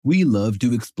We love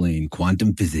to explain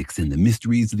quantum physics and the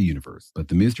mysteries of the universe, but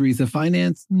the mysteries of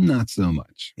finance, not so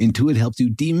much. Intuit helps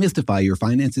you demystify your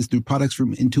finances through products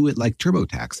from Intuit like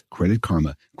TurboTax, Credit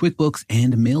Karma, QuickBooks,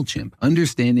 and MailChimp.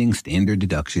 Understanding standard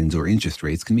deductions or interest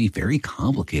rates can be very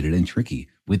complicated and tricky,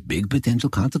 with big potential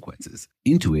consequences.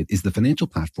 Intuit is the financial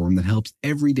platform that helps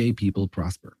everyday people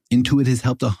prosper. Intuit has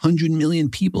helped 100 million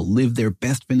people live their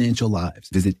best financial lives.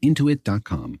 Visit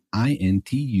Intuit.com,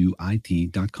 Intuit.com,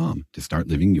 to start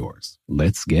living yours.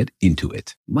 Let's get into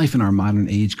it. Life in our modern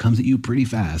age comes at you pretty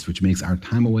fast, which makes our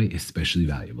time away especially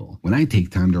valuable. When I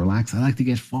take time to relax, I like to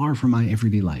get far from my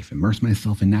everyday life, immerse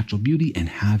myself in natural beauty, and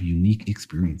have unique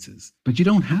experiences. But you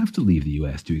don't have to leave the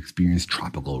U.S. to experience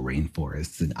tropical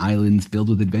rainforests and islands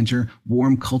filled with adventure,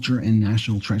 warm culture, and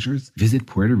national treasures. Visit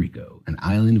Puerto Rico, an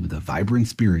island with a vibrant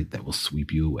spirit that will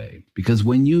sweep you away. Because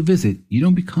when you visit, you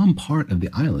don't become part of the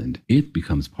island, it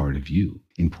becomes part of you.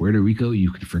 In Puerto Rico,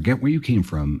 you can forget where you came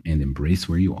from and embrace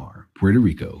where you are. Puerto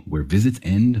Rico, where visits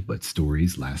end, but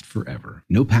stories last forever.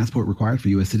 No passport required for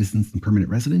U.S. citizens and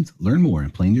permanent residents. Learn more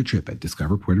and plan your trip at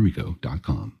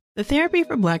discoverpuertorico.com. The Therapy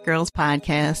for Black Girls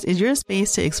podcast is your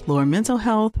space to explore mental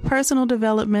health, personal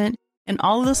development, and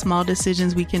all of the small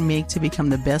decisions we can make to become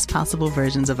the best possible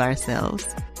versions of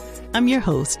ourselves. I'm your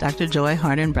host, Dr. Joy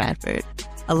Harden Bradford,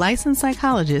 a licensed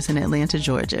psychologist in Atlanta,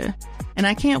 Georgia, and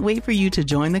I can't wait for you to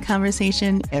join the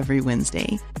conversation every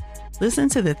Wednesday. Listen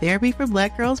to the Therapy for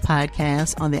Black Girls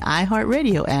podcast on the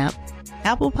iHeartRadio app,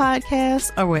 Apple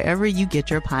Podcasts, or wherever you get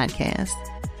your podcasts.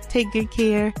 Take good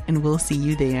care, and we'll see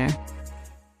you there.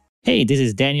 Hey, this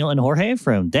is Daniel and Jorge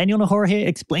from Daniel and Jorge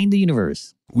Explain the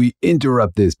Universe. We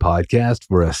interrupt this podcast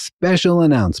for a special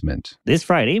announcement. This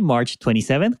Friday, March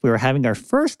 27th, we are having our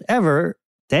first ever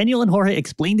Daniel and Jorge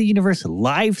Explain the Universe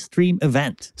live stream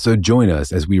event. So join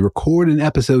us as we record an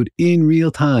episode in real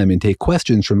time and take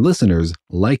questions from listeners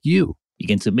like you. You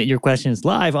can submit your questions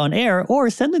live on air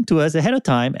or send them to us ahead of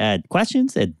time at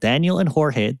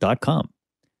questions@danielandjorge.com.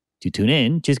 To tune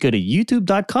in, just go to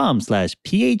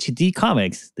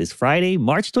youtube.com/PhDcomics this Friday,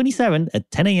 March 27th at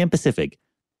 10 a.m. Pacific.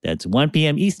 That's 1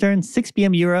 p.m. Eastern, 6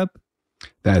 p.m. Europe.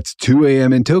 That's 2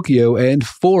 a.m. in Tokyo and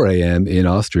 4 a.m. in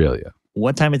Australia.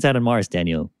 What time is that on Mars,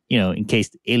 Daniel? You know, in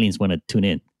case aliens want to tune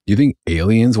in. You think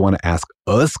aliens want to ask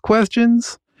us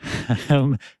questions?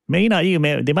 Maybe not you.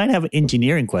 They might have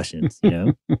engineering questions, you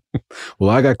know? Well,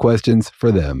 I got questions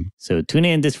for them. So tune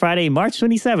in this Friday, March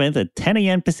 27th at 10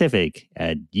 a.m. Pacific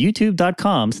at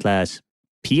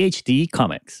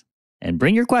youtube.com/PhDcomics and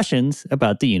bring your questions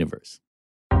about the universe.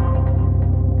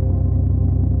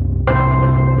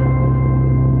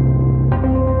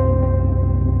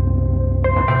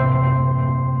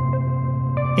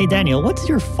 Hey, Daniel, what's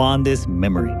your fondest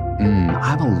memory? I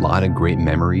have a lot of great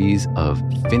memories of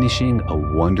finishing a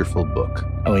wonderful book.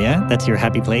 Oh, yeah? That's your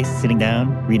happy place, sitting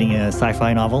down, reading a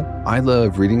sci-fi novel? I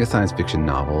love reading a science fiction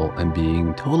novel and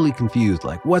being totally confused,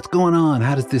 like, what's going on?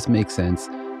 How does this make sense?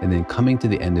 And then coming to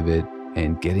the end of it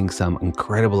and getting some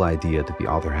incredible idea that the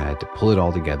author had to pull it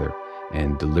all together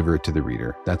and deliver it to the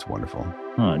reader. That's wonderful.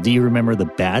 Do you remember the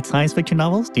bad science fiction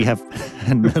novels? Do you have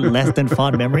less than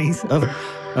fond memories of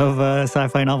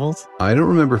sci-fi novels? I don't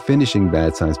remember finishing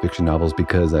bad science fiction novels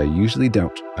because I usually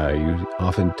don't. I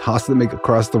often toss them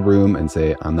across the room and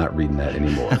say, I'm not reading that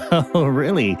anymore. Oh,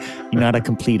 really? You're not a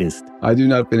completist. I do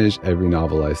not finish every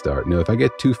novel I start. No, if I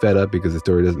get too fed up because the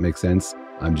story doesn't make sense,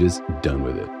 I'm just done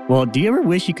with it. Well, do you ever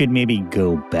wish you could maybe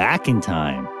go back in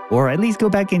time? Or at least go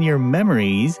back in your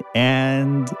memories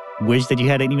and wish that you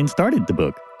hadn't even started the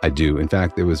book? I do. In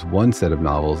fact, there was one set of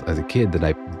novels as a kid that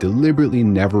I deliberately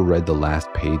never read the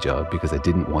last page of because I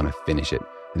didn't want to finish it.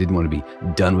 I didn't want to be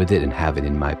done with it and have it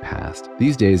in my past.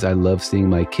 These days, I love seeing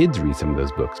my kids read some of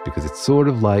those books because it's sort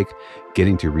of like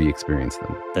getting to re-experience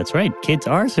them. That's right. Kids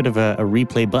are sort of a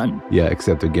replay button. Yeah,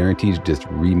 except they're guaranteed to just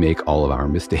remake all of our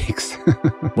mistakes.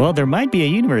 Well, there might be a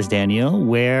universe, Daniel,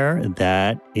 where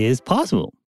that is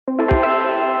possible.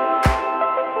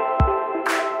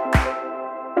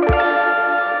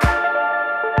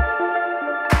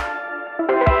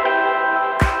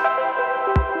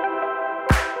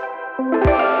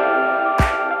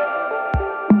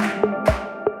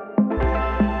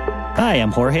 Hi,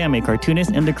 I'm Jorge. I'm a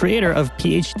cartoonist and the creator of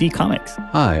PhD Comics.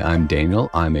 Hi, I'm Daniel.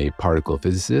 I'm a particle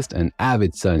physicist, an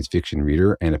avid science fiction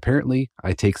reader, and apparently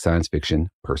I take science fiction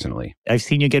personally. I've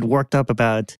seen you get worked up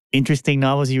about interesting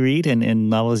novels you read and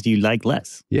novels you like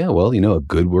less. Yeah, well, a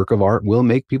good work of art will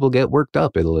make people get worked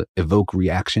up. It'll evoke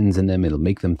reactions in them. It'll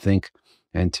make them think.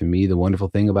 And to me, the wonderful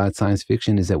thing about science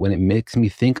fiction is that when it makes me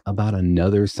think about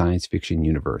another science fiction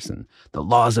universe and the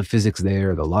laws of physics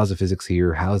there, the laws of physics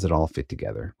here, how does it all fit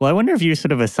together? Well, I wonder if you're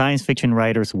sort of a science fiction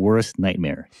writer's worst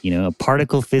nightmare. You know, a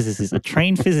particle physicist, a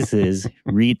trained physicist,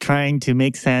 trying to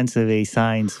make sense of a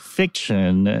science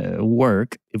fiction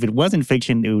work. If it wasn't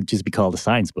fiction, it would just be called a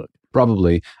science book.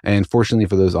 Probably. And fortunately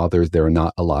for those authors, there are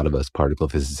not a lot of us particle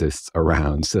physicists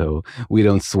around, so we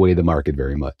don't sway the market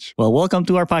very much. Well, welcome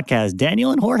to our podcast,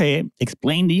 Daniel and Jorge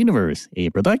Explain the Universe, a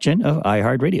production of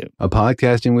iHeartRadio. A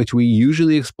podcast in which we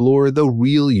usually explore the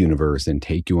real universe and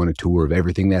take you on a tour of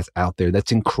everything that's out there,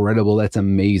 that's incredible, that's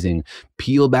amazing.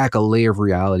 Peel back a layer of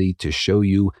reality to show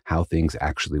you how things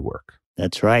actually work.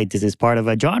 That's right. This is part of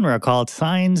a genre called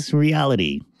science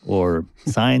reality. Or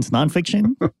science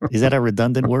nonfiction? Is that a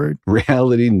redundant word?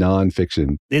 Reality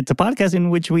nonfiction. It's a podcast in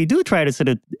which we do try to sort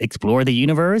of explore the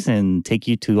universe and take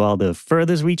you to all the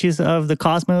furthest reaches of the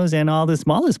cosmos and all the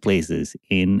smallest places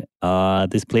in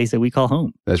this place that we call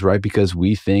home. That's right, because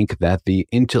we think that the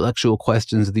intellectual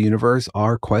questions of the universe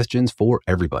are questions for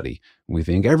everybody. We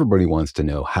think everybody wants to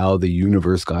know how the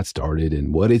universe got started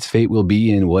and what its fate will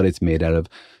be and what it's made out of.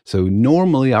 So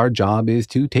normally our job is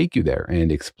to take you there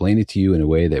and explain it to you in a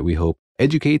way that we hope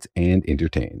educates and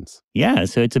entertains. Yeah,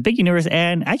 so it's a big universe,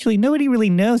 and actually nobody really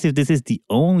knows if this is the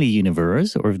only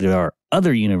universe or if there are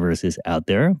other universes out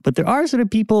there, but there are sort of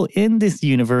people in this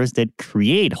universe that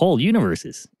create whole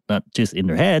universes, not just in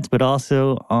their heads, but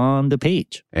also on the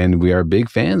page. And we are big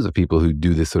fans of people who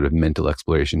do this sort of mental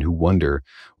exploration, who wonder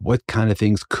what kind of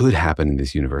things could happen in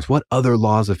this universe, what other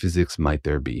laws of physics might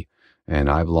there be. And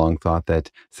I've long thought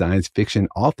that science fiction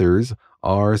authors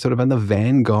are sort of on the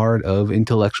vanguard of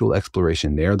intellectual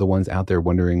exploration. They're the ones out there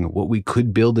wondering what we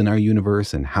could build in our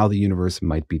universe and how the universe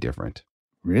might be different.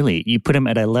 Really? You put them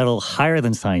at a level higher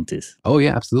than scientists? Oh,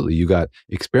 yeah, absolutely. You got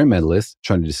experimentalists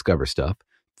trying to discover stuff,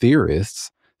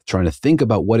 theorists trying to think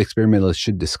about what experimentalists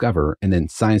should discover, and then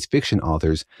science fiction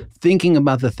authors thinking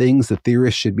about the things that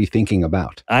theorists should be thinking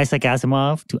about. Isaac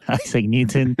Asimov to Isaac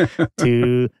Newton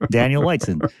to Daniel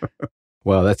Whiteson.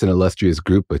 Well, that's an illustrious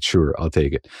group, but sure, I'll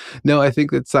take it. No, I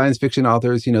think that science fiction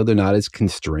authors, they're not as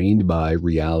constrained by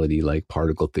reality like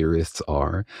particle theorists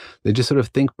are. They just sort of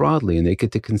think broadly, and they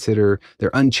get to consider,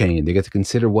 they're unchained. They get to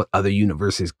consider what other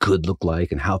universes could look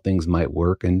like and how things might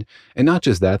work. And not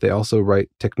just that, they also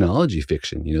write technology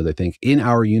fiction. They think, in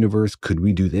our universe, could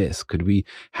we do this? Could we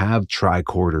have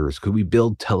tricorders? Could we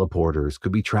build teleporters?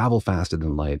 Could we travel faster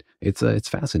than light? It's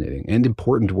fascinating and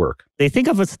important work. They think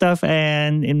of stuff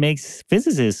and it makes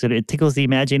physicists, so it tickles the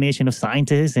imagination of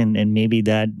scientists, and maybe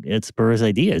that it spurs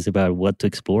ideas about what to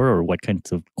explore or what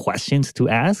kinds of questions to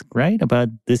ask, right, about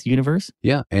this universe.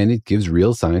 Yeah, and it gives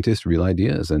real scientists real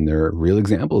ideas, and there are real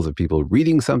examples of people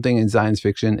reading something in science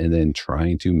fiction and then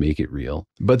trying to make it real.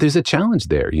 But there's a challenge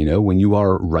there, when you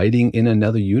are writing in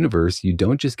another universe, you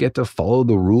don't just get to follow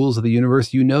the rules of the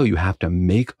universe you have to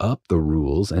make up the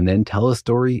rules and then tell a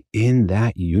story in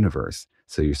that universe.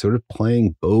 So you're sort of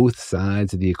playing both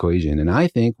sides of the equation. And I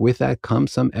think with that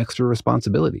comes some extra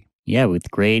responsibility. Yeah,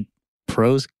 with great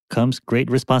pros comes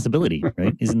great responsibility,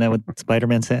 right? Isn't that what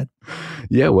Spider-Man said?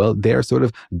 Yeah, well, they're sort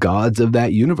of gods of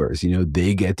that universe.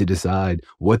 They get to decide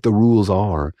what the rules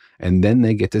are, and then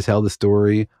they get to tell the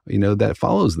story, that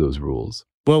follows those rules.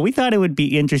 Well, we thought it would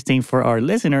be interesting for our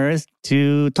listeners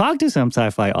to talk to some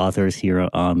sci-fi authors here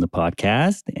on the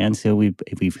podcast. And so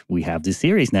we have this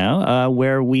series now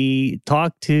where we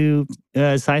talk to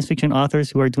science fiction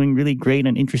authors who are doing really great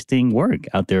and interesting work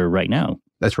out there right now.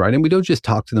 That's right. And we don't just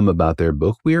talk to them about their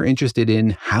book. We are interested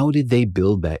in how did they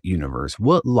build that universe?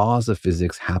 What laws of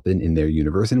physics happen in their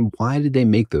universe? And why did they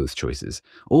make those choices?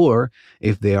 Or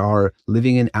if they are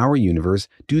living in our universe,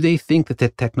 do they think that the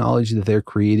technology that they're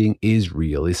creating is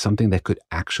real, is something that could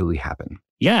actually happen?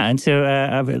 Yeah, and so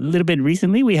a little bit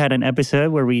recently, we had an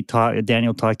episode where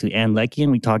Daniel talked to Ann Leckie,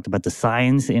 and we talked about the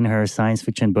science in her science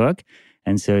fiction book.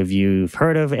 And so if you've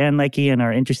heard of Ann Leckie and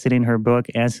are interested in her book,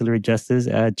 Ancillary Justice,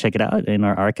 check it out in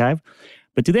our archive.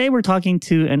 But today we're talking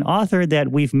to an author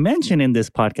that we've mentioned in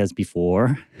this podcast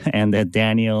before and that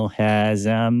Daniel has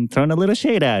thrown a little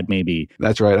shade at, maybe.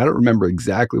 That's right. I don't remember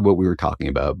exactly what we were talking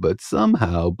about, but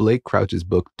somehow Blake Crouch's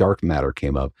book, Dark Matter,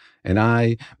 came up, and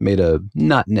I made a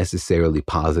not necessarily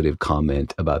positive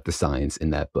comment about the science in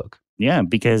that book. Yeah,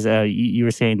 because you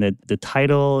were saying that the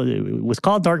title was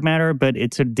called Dark Matter, but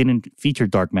it sort of didn't feature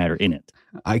dark matter in it.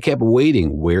 I kept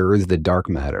waiting. Where is the dark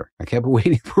matter? I kept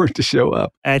waiting for it to show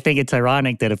up. I think it's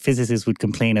ironic that a physicist would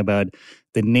complain about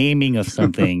the naming of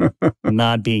something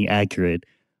not being accurate.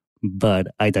 but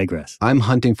I digress. I'm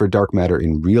hunting for dark matter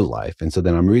in real life. And so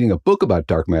then I'm reading a book about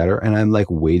dark matter and I'm like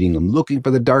waiting, I'm looking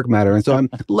for the dark matter. And so I'm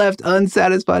left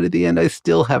unsatisfied at the end. I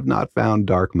still have not found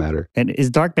dark matter. And is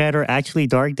dark matter actually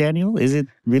dark, Daniel? Is it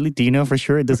really? Do you know for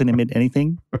sure it doesn't emit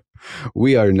anything?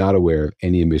 We are not aware of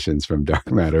any emissions from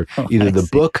dark matter, either the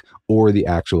book or the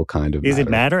actual kind of matter. Is it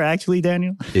matter actually,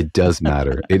 Daniel? It does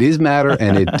matter. It is matter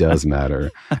and it does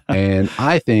matter. And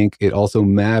I think it also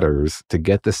matters to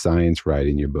get the science right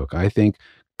in your book. I think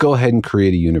go ahead and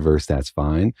create a universe, that's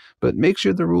fine, but make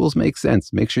sure the rules make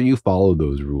sense. Make sure you follow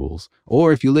those rules.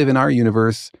 Or if you live in our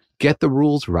universe, get the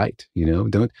rules right.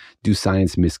 Don't do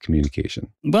science miscommunication.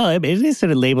 Well, it is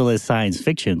sort of labeled as science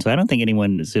fiction, so I don't think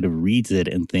anyone sort of reads it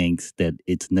and thinks that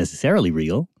it's necessarily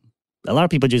real. A lot of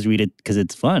people just read it because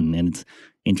it's fun and it's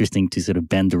interesting to sort of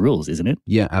bend the rules, isn't it?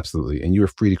 Yeah, absolutely. And you're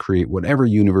free to create whatever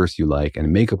universe you like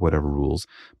and make up whatever rules.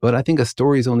 But I think a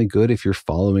story is only good if you're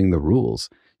following the rules.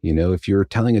 If you're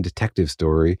telling a detective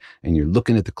story and you're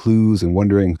looking at the clues and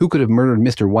wondering who could have murdered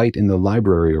Mr. White in the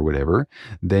library or whatever,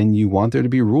 then you want there to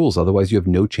be rules. Otherwise, you have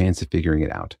no chance of figuring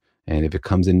it out. And if it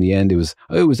comes in the end, it was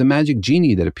a magic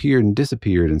genie that appeared and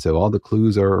disappeared. And so all the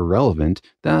clues are irrelevant.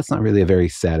 That's not really a very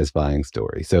satisfying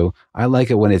story. So I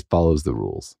like it when it follows the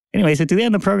rules. Anyway, so today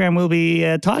on the program, we'll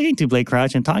be talking to Blake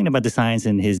Crouch and talking about the science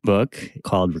in his book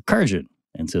called Recursion.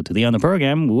 And so today on the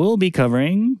program, we'll be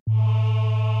covering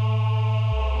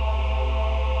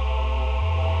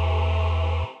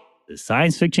the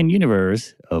science fiction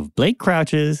universe of Blake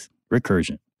Crouch's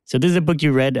Recursion. So this is a book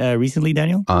you read recently,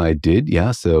 Daniel? I did,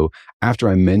 yeah. So after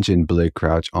I mentioned Blake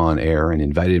Crouch on air and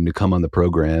invited him to come on the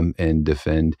program and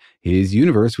defend his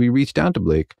universe, we reached out to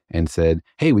Blake and said,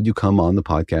 hey, would you come on the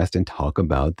podcast and talk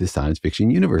about the science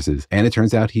fiction universes? And it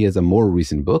turns out he has a more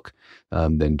recent book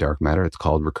than Dark Matter. It's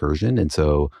called Recursion. And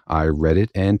so I read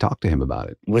it and talked to him about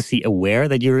it. Was he aware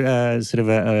that you're sort of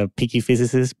a picky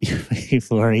physicist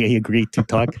before he agreed to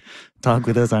talk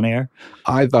with us on air?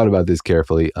 I thought about this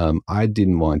carefully. I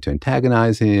didn't want to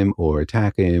antagonize him or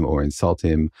attack him or insult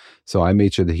him. So I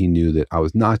made sure that he knew that I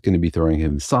was not going to be throwing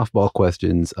him softball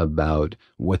questions about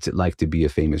what's it like to be a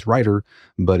famous writer,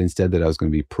 but instead that I was going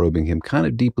to be probing him kind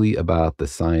of deeply about the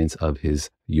science of his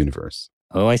universe.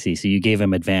 Oh, I see. So you gave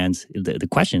him the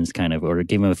questions kind of, or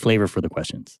gave him a flavor for the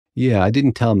questions. Yeah, I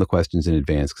didn't tell him the questions in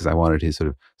advance because I wanted his sort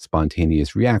of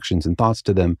spontaneous reactions and thoughts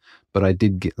to them. But I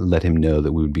did let him know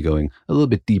that we would be going a little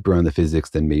bit deeper on the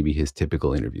physics than maybe his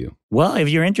typical interview. Well, if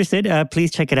you're interested,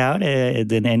 please check it out.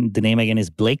 The name again is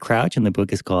Blake Crouch, and the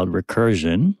book is called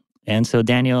Recursion. And so,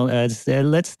 Daniel,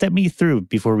 let's step me through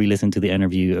before we listen to the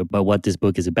interview about what this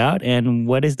book is about and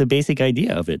what is the basic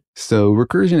idea of it. So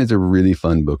Recursion is a really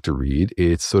fun book to read.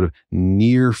 It's sort of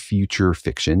near future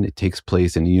fiction. It takes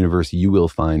place in a universe you will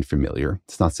find familiar.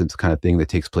 It's not some kind of thing that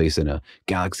takes place in a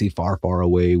galaxy far, far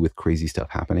away with crazy stuff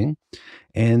happening.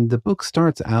 And the book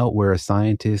starts out where a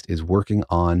scientist is working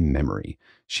on memory.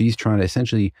 She's trying to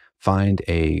essentially find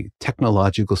a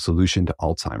technological solution to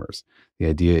Alzheimer's. The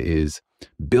idea is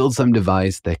build some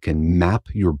device that can map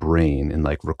your brain and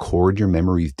like record your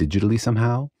memories digitally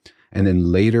somehow, and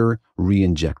then later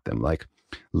re-inject them. Like,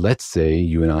 let's say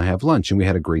you and I have lunch and we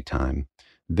had a great time.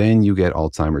 Then you get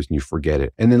Alzheimer's and you forget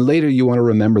it. And then later you want to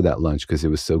remember that lunch because it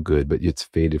was so good, but it's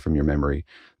faded from your memory.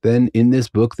 Then in this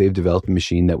book, they've developed a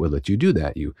machine that would let you do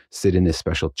that. You sit in this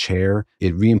special chair,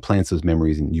 it re-implants those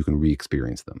memories and you can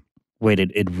re-experience them. Wait,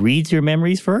 it reads your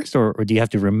memories first, or do you have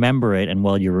to remember it? And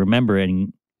while you're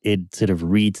remembering, it sort of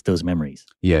reads those memories?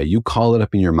 Yeah, you call it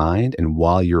up in your mind, and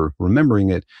while you're remembering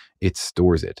it, it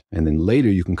stores it. And then later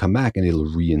you can come back and it'll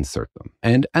reinsert them.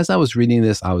 And as I was reading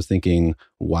this, I was thinking,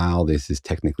 wow, this is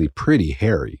technically pretty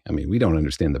hairy. I mean, we don't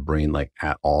understand the brain like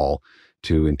at all.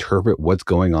 To interpret what's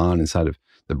going on inside of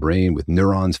the brain with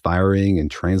neurons firing and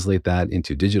translate that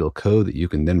into digital code that you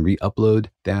can then re-upload,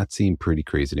 that seemed pretty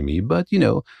crazy to me. But,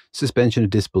 suspension of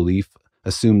disbelief,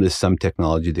 assume there's some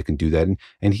technology that can do that.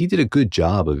 And he did a good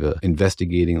job of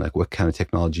investigating like what kind of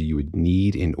technology you would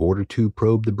need in order to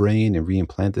probe the brain and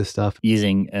reimplant this stuff.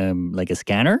 Using like a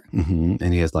scanner? Mm-hmm.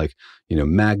 And he has like,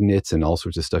 magnets and all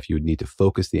sorts of stuff you would need to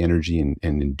focus the energy and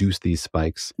induce these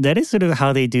spikes. That is sort of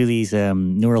how they do these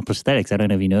neural prosthetics. I don't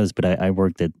know if you know this, but I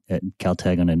worked at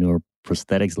Caltech on a neural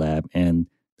prosthetics lab. And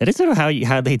that is sort of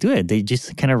how they do it. They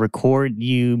just kind of record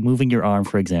you moving your arm,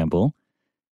 for example,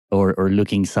 or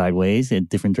looking sideways in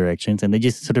different directions. And they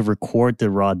just sort of record the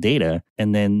raw data.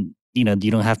 And then, you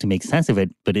don't have to make sense of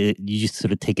it, but you just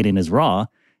sort of take it in as raw.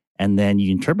 And then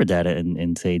you interpret that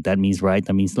and say, that means right,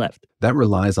 that means left. That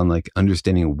relies on like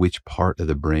understanding which part of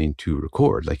the brain to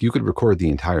record. Like you could record the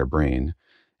entire brain,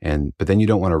 but then you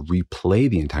don't want to replay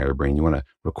the entire brain. You want to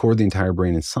record the entire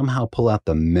brain and somehow pull out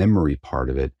the memory part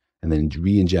of it and then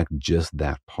re-inject just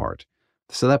that part.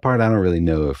 So that part, I don't really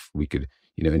know if we could,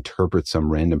 interpret some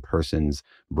random person's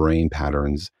brain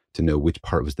patterns to know which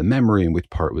part was the memory and which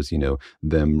part was,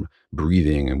 them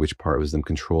breathing and which part was them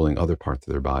controlling other parts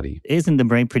of their body. Isn't the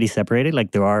brain pretty separated?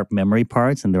 Like there are memory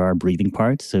parts and there are breathing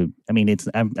parts. So, I mean,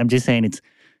 I'm just saying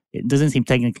it doesn't seem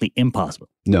technically impossible.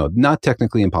 No, not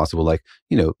technically impossible. Like,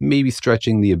 maybe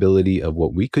stretching the ability of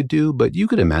what we could do, but you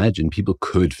could imagine people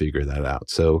could figure that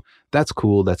out. So that's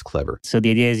cool. That's clever. So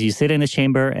the idea is you sit in a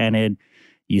chamber and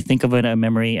you think of a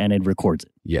memory and it records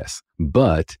it. Yes.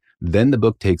 But then the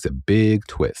book takes a big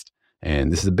twist. And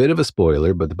this is a bit of a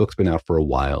spoiler, but the book's been out for a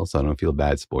while, so I don't feel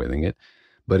bad spoiling it.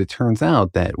 But it turns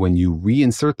out that when you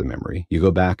reinsert the memory, you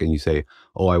go back and you say,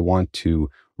 oh, I want to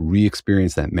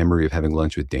re-experience that memory of having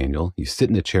lunch with Daniel. You sit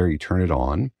in a chair, you turn it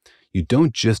on. You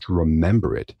don't just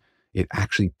remember it. It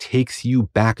actually takes you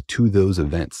back to those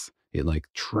events. It like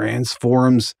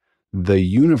transforms the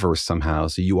universe somehow.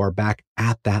 So you are back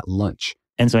at that lunch.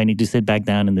 And so I need to sit back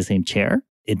down in the same chair.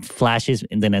 It flashes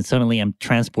and then suddenly I'm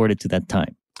transported to that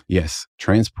time. Yes.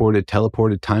 Transported,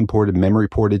 teleported, time ported, memory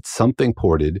ported, something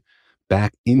ported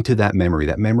back into that memory.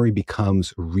 That memory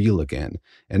becomes real again.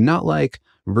 And not like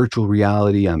virtual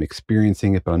reality, I'm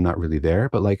experiencing it, but I'm not really there.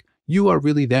 But like you are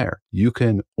really there. You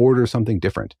can order something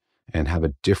different and have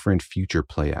a different future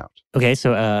play out. Okay.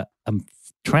 So I'm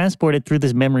transported through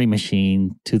this memory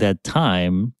machine to that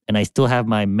time, and I still have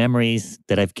my memories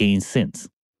that I've gained since.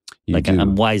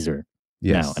 I'm wiser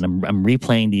now, and I'm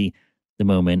replaying the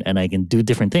moment, and I can do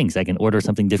different things. I can order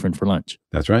something different for lunch.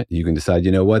 That's right. You can decide,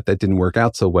 you know what, that didn't work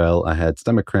out so well. I had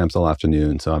stomach cramps all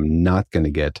afternoon, so I'm not going to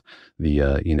get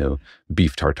the,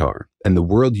 beef tartare. And the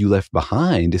world you left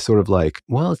behind is sort of like,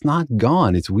 well, it's not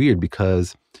gone. It's weird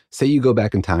because say you go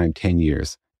back in time 10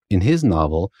 years. In his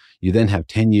novel, you then have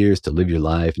 10 years to live your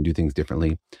life and do things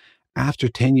differently. After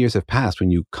 10 years have passed,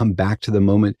 when you come back to the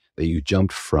moment that you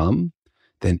jumped from,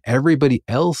 then everybody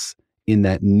else in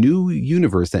that new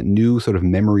universe, that new sort of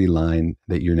memory line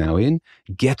that you're now in,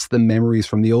 gets the memories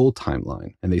from the old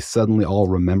timeline, and they suddenly all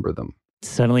remember them.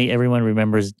 Suddenly everyone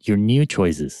remembers your new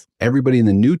choices. Everybody in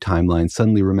the new timeline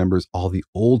suddenly remembers all the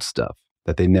old stuff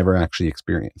that they never actually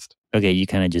experienced. Okay, you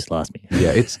kind of just lost me.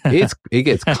 Yeah, it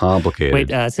gets complicated.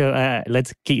 Wait, so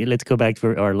let's go back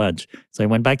to our lunch. So I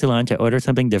went back to lunch. I ordered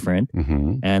something different,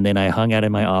 and then I hung out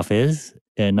in my office.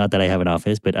 And not that I have an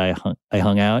office, but I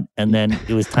hung out, and then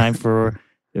it was time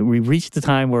we reached the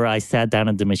time where I sat down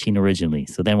at the machine originally.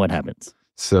 So then what happens?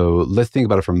 So let's think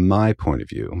about it from my point of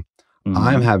view.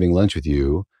 I'm having lunch with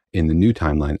you in the new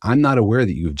timeline. I'm not aware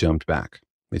that you've jumped back.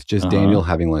 It's just Daniel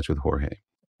having lunch with Jorge.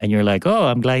 And you're like, oh,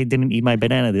 I'm glad he didn't eat my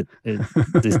banana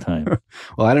this time.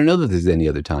 Well, I don't know that there's any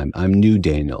other time. I'm new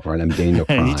Daniel, right? I'm Daniel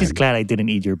Prime. He's just glad I didn't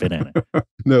eat your banana.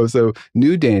 No, so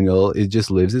new Daniel, it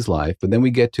just lives his life. But then we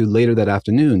get to later that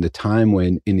afternoon, the time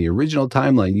when in the original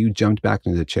timeline, you jumped back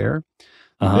into the chair.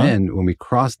 Then when we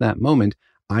cross that moment,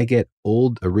 I get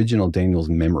old original Daniel's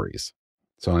memories.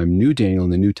 So I'm new Daniel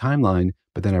in the new timeline,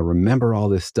 but then I remember all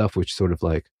this stuff which sort of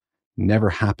like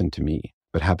never happened to me,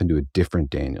 but happened to a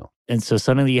different Daniel. And so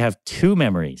suddenly you have two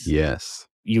memories. Yes.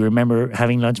 You remember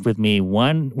having lunch with me,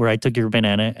 one where I took your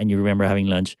banana, and you remember having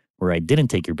lunch where I didn't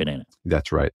take your banana.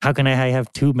 That's right. How can I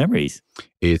have two memories?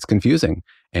 It's confusing.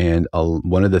 And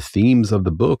one of the themes of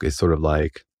the book is sort of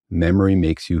like memory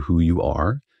makes you who you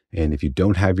are. And if you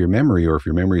don't have your memory, or if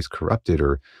your memory is corrupted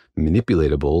or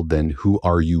manipulatable, then who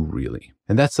are you really?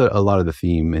 And that's a lot of the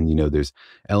theme. And, there's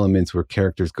elements where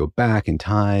characters go back in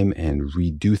time and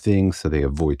redo things so they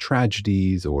avoid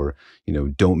tragedies, or,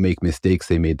 don't make mistakes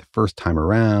they made the first time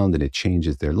around, and it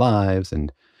changes their lives,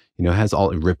 and, has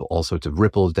all sorts of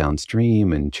ripples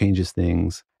downstream and changes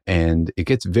things. And it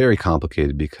gets very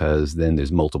complicated because then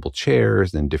there's multiple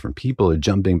chairs and different people are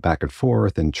jumping back and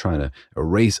forth and trying to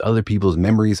erase other people's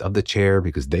memories of the chair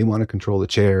because they want to control the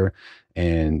chair.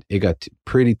 And it got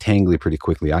pretty tangly pretty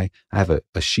quickly. I have a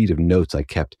sheet of notes I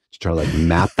kept to try to like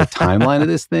map the timeline of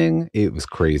this thing. It was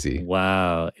crazy.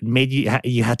 Wow. It made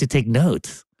you had to take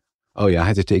notes. Oh yeah, I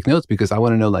had to take notes because I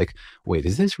want to know, like, wait,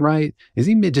 is this right? Is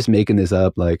he just making this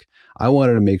up? Like, I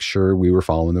wanted to make sure we were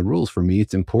following the rules. For me,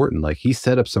 it's important. Like, he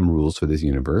set up some rules for this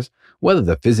universe. Whether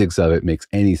the physics of it makes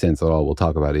any sense at all, we'll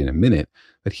talk about it in a minute.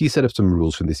 But he set up some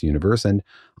rules for this universe, and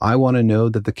I want to know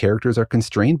that the characters are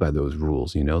constrained by those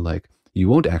rules. Like, you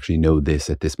won't actually know this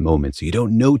at this moment, so you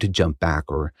don't know to jump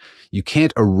back, or you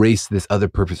can't erase this other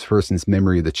person's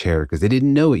memory of the chair because they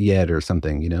didn't know it yet or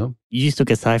something, You just took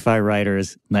a sci-fi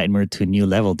writer's nightmare to a new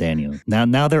level, Daniel.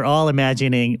 Now they're all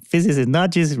imagining physicists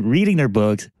not just reading their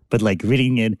books, but like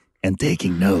reading it And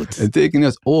taking notes.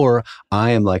 Or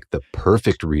I am like the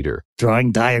perfect reader.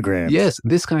 Drawing diagrams. Yes,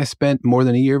 this guy spent more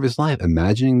than a year of his life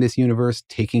imagining this universe,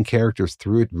 taking characters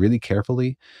through it really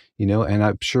carefully, and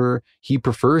I'm sure he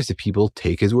prefers that people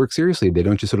take his work seriously. They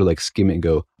don't just sort of like skim it and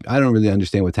go, I don't really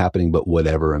understand what's happening, but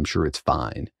whatever, I'm sure it's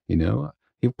fine,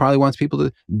 He probably wants people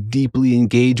to deeply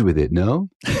engage with it, no?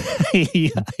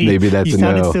 Maybe that's a no. You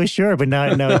sounded so sure, but now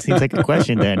it seems like a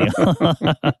question, Daniel.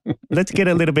 Let's get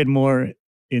a little bit more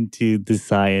into the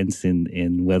science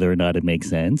and whether or not it makes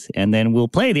sense. And then we'll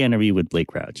play the interview with Blake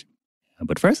Crouch.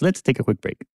 But first, let's take a quick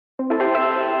break.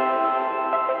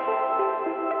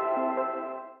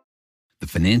 The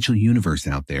financial universe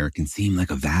out there can seem like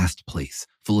a vast place,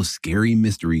 full of scary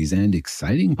mysteries and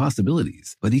exciting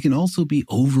possibilities, but it can also be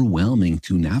overwhelming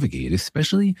to navigate,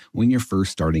 especially when you're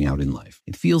first starting out in life.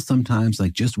 It feels sometimes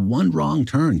like just one wrong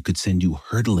turn could send you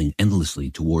hurtling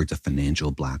endlessly towards a financial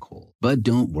black hole. But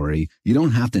don't worry, you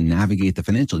don't have to navigate the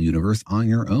financial universe on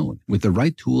your own. With the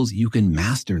right tools, you can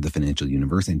master the financial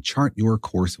universe and chart your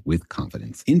course with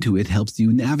confidence. Intuit helps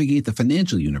you navigate the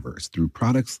financial universe through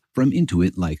products from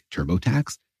Intuit like TurboTax,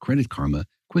 Credit Karma,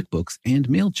 QuickBooks, and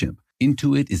MailChimp.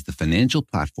 Intuit is the financial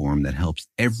platform that helps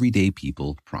everyday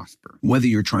people prosper. Whether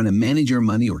you're trying to manage your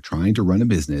money or trying to run a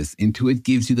business, Intuit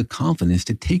gives you the confidence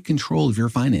to take control of your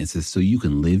finances so you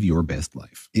can live your best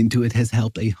life. Intuit has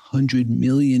helped 100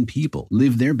 million people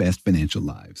live their best financial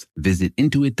lives. Visit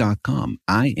Intuit.com,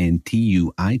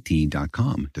 Intuit.com,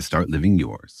 to start living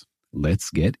yours. Let's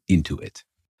get into it.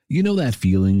 You know that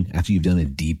feeling after you've done a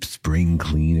deep spring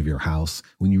clean of your house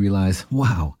when you realize,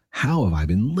 wow, how have I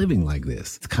been living like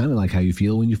this? It's kind of like how you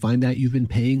feel when you find out you've been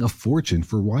paying a fortune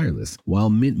for wireless, while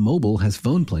Mint Mobile has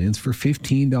phone plans for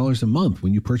 $15 a month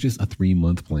when you purchase a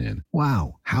 3-month plan.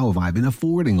 Wow, how have I been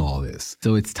affording all this?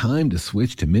 So it's time to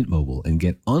switch to Mint Mobile and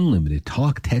get unlimited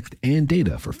talk, text, and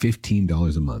data for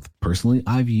 $15 a month. Personally,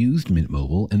 I've used Mint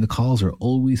Mobile, and the calls are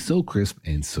always so crisp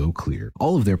and so clear.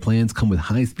 All of their plans come with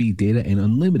high-speed data and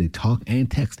unlimited talk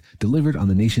and text delivered on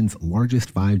the nation's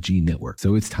largest 5G network.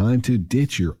 So it's time to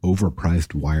ditch your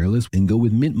overpriced wireless and go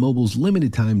with Mint Mobile's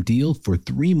limited time deal for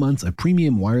 3 months of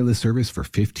premium wireless service for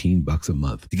 $15 a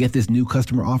month. To get this new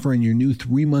customer offer and your new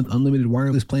 3-month unlimited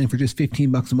wireless plan for just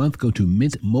 $15 a month, go to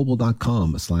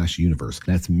mintmobile.com/universe.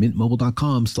 That's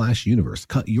mintmobile.com/universe.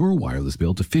 Cut your wireless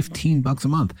bill to $15 a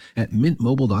month at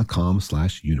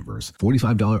mintmobile.com/universe.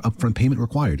 $45 upfront payment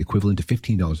required, equivalent to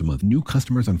 $15 a month. New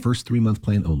customers on first 3-month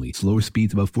plan only. Slower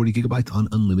speeds above 40 gigabytes on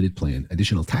unlimited plan.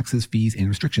 Additional taxes, fees, and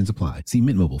restrictions apply. See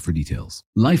Mint Mobile for details.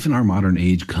 Life in our modern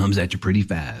age comes at you pretty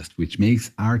fast, which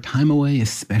makes our time away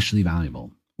especially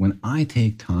valuable. When I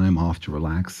take time off to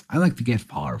relax, I like to get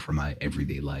far from my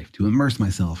everyday life, to immerse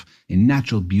myself in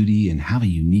natural beauty and have a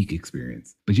unique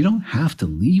experience. But you don't have to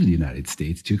leave the United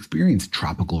States to experience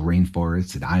tropical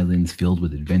rainforests and islands filled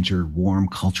with adventure, warm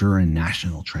culture, and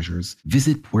national treasures.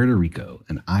 Visit Puerto Rico,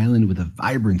 an island with a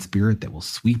vibrant spirit that will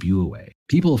sweep you away.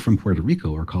 People from Puerto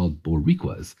Rico are called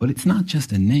Boricuas, but it's not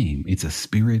just a name. It's a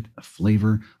spirit, a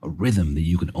flavor, a rhythm that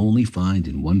you can only find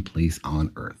in one place on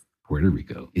Earth. Puerto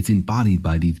Rico. It's embodied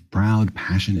by these proud,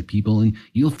 passionate people, and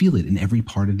you'll feel it in every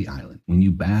part of the island. When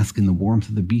you bask in the warmth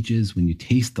of the beaches, when you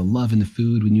taste the love in the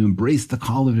food, when you embrace the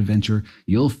call of adventure,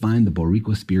 you'll find the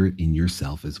Boricua spirit in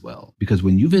yourself as well. Because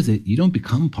when you visit, you don't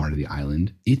become part of the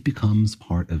island, it becomes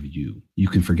part of you. You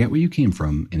can forget where you came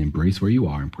from and embrace where you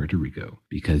are in Puerto Rico,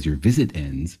 because your visit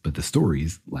ends, but the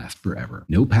stories last forever.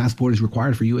 No passport is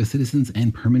required for U.S. citizens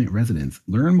and permanent residents.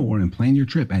 Learn more and plan your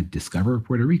trip at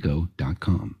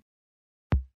discoverpuertorico.com.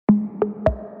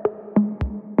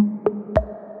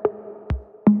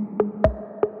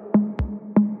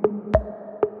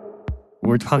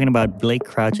 We're talking about Blake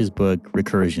Crouch's book,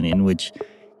 Recursion, in which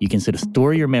you can sort of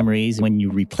store your memories. When you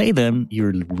replay them,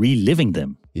 you're reliving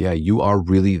them. Yeah, you are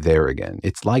really there again.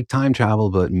 It's like time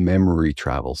travel, but memory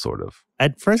travel, sort of.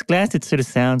 At first glance, it sort of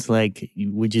sounds like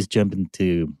we just jump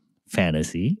into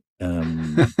fantasy.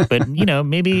 But,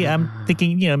 maybe I'm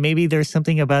thinking, maybe there's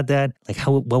something about that. Like,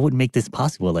 what would make this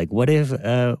possible? Like, what if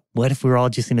we're all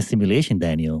just in a simulation,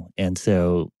 Daniel? And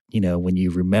so, when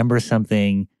you remember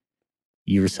something,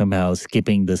 you're somehow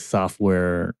skipping the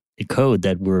software code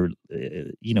that we're,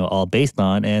 all based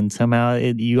on, and somehow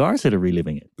you are sort of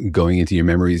reliving it. Going into your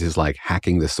memories is like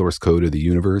hacking the source code of the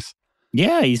universe.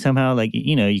 Yeah, you somehow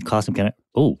you cause some kind of,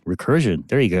 recursion,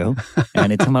 there you go.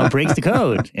 And it somehow breaks the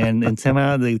code. And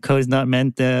somehow the code is not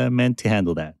meant to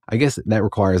handle that. I guess that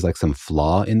requires like some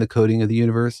flaw in the coding of the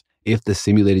universe. If the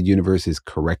simulated universe is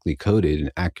correctly coded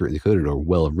and accurately coded or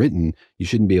well written, you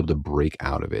shouldn't be able to break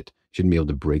out of it. You shouldn't be able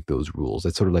to break those rules.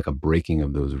 That's sort of like a breaking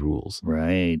of those rules.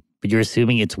 Right. But you're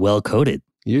assuming it's well coded.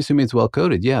 You're assuming it's well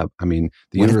coded. Yeah. I mean,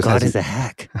 the What if universe God hasn't. is a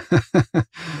hack?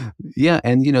 Yeah.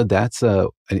 And, that's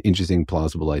an interesting,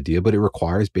 plausible idea, but it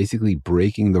requires basically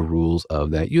breaking the rules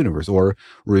of that universe or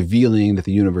revealing that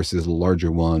the universe is a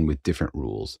larger one with different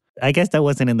rules. I guess that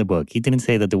wasn't in the book. He didn't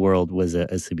say that the world was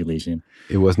a simulation.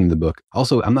 It wasn't in the book.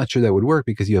 Also, I'm not sure that would work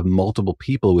because you have multiple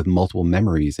people with multiple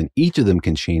memories and each of them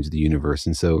can change the universe.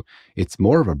 And so it's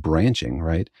more of a branching,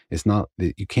 right? It's not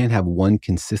that you can't have one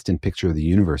consistent picture of the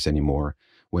universe anymore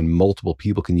when multiple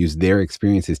people can use their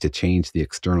experiences to change the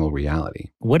external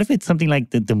reality. What if it's something like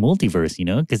the multiverse,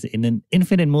 Because in an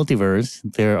infinite multiverse,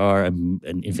 there are an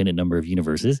infinite number of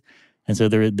universes. And so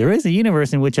there is a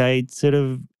universe in which I sort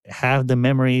of have the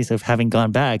memories of having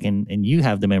gone back and you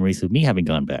have the memories of me having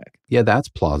gone back. Yeah, that's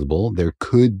plausible. There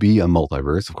could be a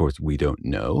multiverse. Of course, we don't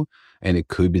know. And it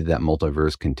could be that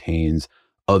multiverse contains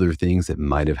other things that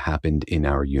might have happened in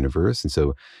our universe. And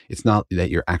so it's not that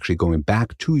you're actually going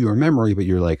back to your memory, but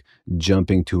you're like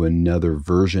jumping to another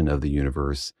version of the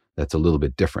universe that's a little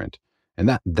bit different.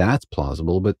 And that's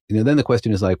plausible. But then the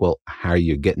question is like, well, how are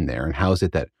you getting there? And how is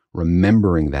it that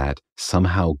remembering that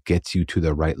somehow gets you to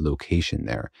the right location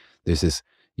there?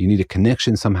 You need a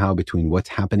connection somehow between what's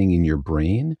happening in your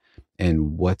brain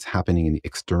and what's happening in the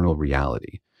external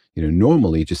reality.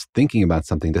 Normally just thinking about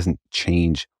something doesn't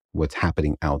change what's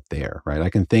happening out there, right? I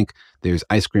can think there's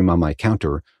ice cream on my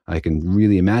counter. I can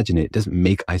really imagine it. It doesn't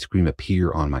make ice cream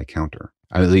appear on my counter.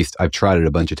 At least I've tried it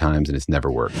a bunch of times and it's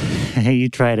never worked. You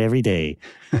try it every day.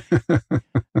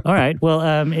 All right. Well,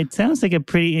 it sounds like a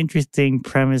pretty interesting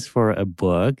premise for a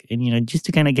book. And, just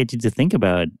to kind of get you to think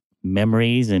about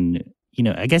memories and,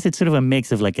 I guess it's sort of a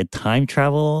mix of like a time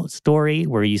travel story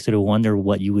where you sort of wonder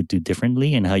what you would do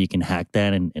differently and how you can hack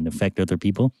that and affect other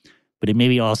people. But it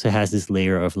maybe also has this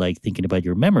layer of like thinking about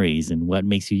your memories and what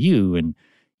makes you you. And,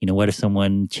 what if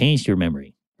someone changed your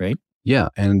memory, right? Yeah.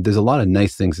 And there's a lot of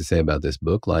nice things to say about this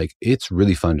book. Like, it's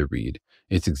really fun to read.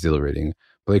 It's exhilarating.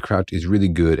 Blake Crouch is really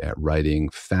good at writing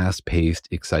fast-paced,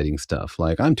 exciting stuff.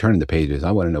 Like, I'm turning the pages.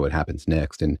 I want to know what happens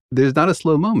next. And there's not a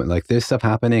slow moment. Like, there's stuff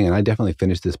happening. And I definitely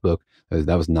finished this book.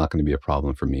 That was not going to be a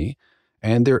problem for me.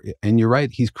 And you're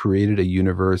right, he's created a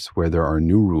universe where there are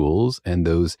new rules and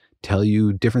those tell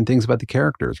you different things about the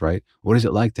characters, right? What is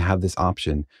it like to have this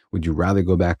option? Would you rather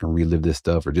go back and relive this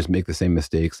stuff or just make the same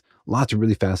mistakes? Lots of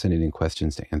really fascinating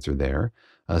questions to answer there.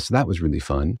 So that was really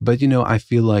fun. But, I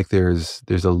feel like there's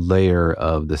a layer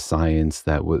of the science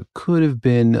that could have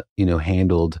been,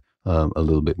 handled a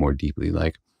little bit more deeply.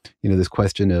 Like, this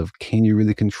question of, can you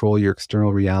really control your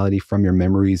external reality from your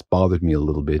memories bothered me a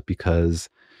little bit because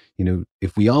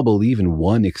if we all believe in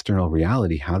one external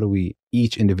reality, how do we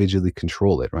each individually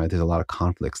control it, right? There's a lot of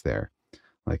conflicts there.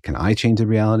 Like, can I change the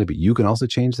reality, but you can also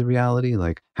change the reality?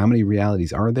 Like, how many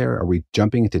realities are there? Are we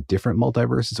jumping into different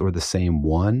multiverses or the same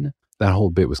one? That whole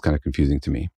bit was kind of confusing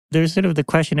to me. There's sort of the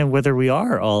question of whether we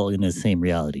are all in the same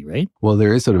reality, right? Well,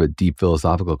 there is sort of a deep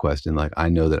philosophical question. Like, I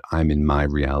know that I'm in my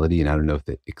reality and I don't know if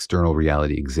the external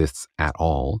reality exists at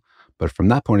all. But from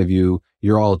that point of view,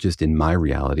 you're all just in my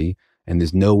reality. And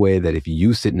there's no way that if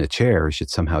you sit in a chair, it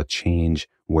should somehow change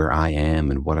where I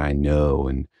am and what I know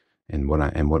and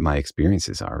what my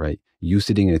experiences are, right? You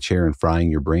sitting in a chair and frying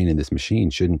your brain in this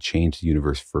machine shouldn't change the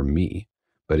universe for me.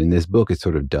 But in this book, it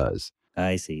sort of does.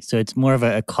 I see. So it's more of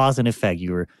a cause and effect.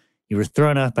 You were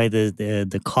thrown off by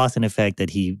the cause and effect that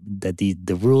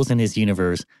the rules in his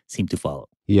universe seem to follow.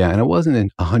 Yeah, and I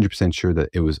wasn't 100% sure that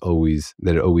it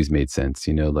always made sense.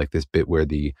 Like this bit where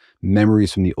the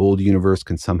memories from the old universe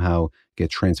can somehow get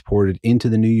transported into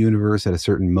the new universe at a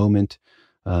certain moment.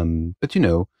 But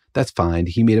that's fine.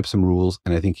 He made up some rules,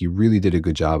 and I think he really did a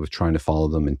good job of trying to follow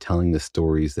them and telling the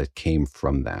stories that came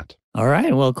from that. All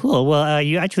right. Well, cool. Well,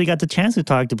 you actually got the chance to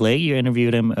talk to Blake. You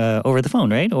interviewed him over the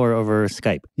phone, right? Or over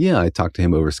Skype? Yeah, I talked to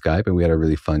him over Skype, and we had a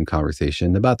really fun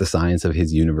conversation about the science of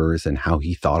his universe and how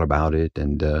he thought about it,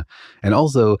 and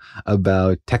also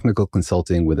about technical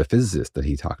consulting with a physicist that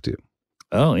he talked to.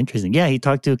 Oh, interesting. Yeah, he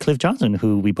talked to Cliff Johnson,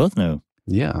 who we both know.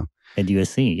 Yeah. At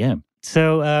USC, yeah.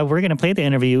 So we're going to play the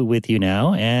interview with you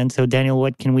now. And so, Daniel,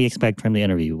 what can we expect from the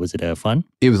interview? Was it fun?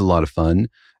 It was a lot of fun,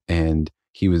 and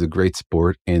he was a great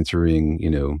sport answering,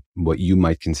 what you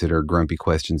might consider grumpy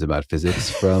questions about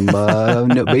physics from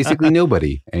basically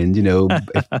nobody. And,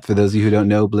 for those of you who don't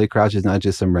know, Blake Crouch is not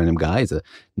just some random guy. He's a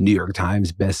New York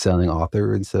Times best-selling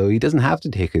author. And so he doesn't have to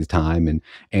take his time and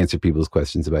answer people's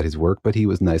questions about his work, but he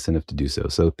was nice enough to do so.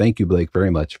 So thank you, Blake,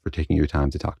 very much for taking your time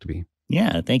to talk to me.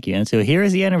 Yeah, thank you. And so here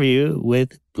is the interview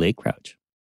with Blake Crouch.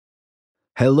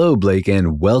 Hello, Blake,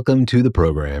 and welcome to the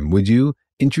program. Would you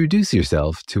introduce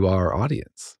yourself to our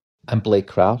audience? I'm Blake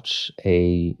Crouch,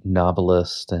 a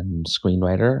novelist and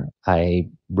screenwriter. I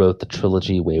wrote the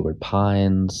trilogy Wayward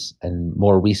Pines and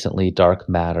more recently Dark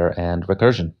Matter and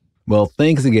Recursion. Well,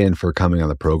 thanks again for coming on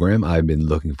the program. I've been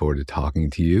looking forward to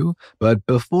talking to you. But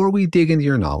before we dig into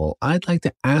your novel, I'd like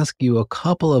to ask you a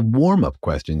couple of warm-up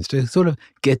questions to sort of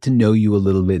get to know you a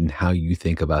little bit and how you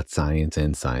think about science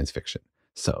and science fiction.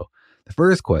 So the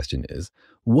first question is,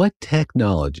 what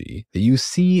technology that you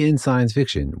see in science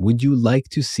fiction would you like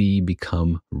to see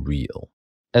become real?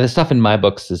 And the stuff in my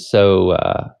books is so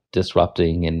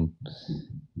disrupting and,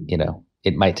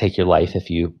 it might take your life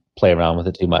if you play around with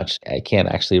it too much. I can't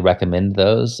actually recommend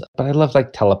those, but I love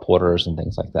like teleporters and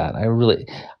things like that. I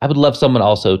would love someone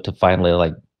also to finally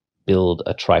like build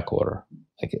a tricorder,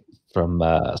 like from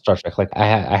Star Trek. Like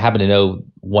I happen to know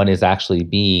one is actually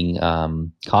being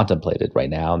contemplated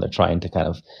right now, and they're trying to kind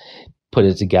of put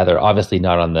it together. Obviously,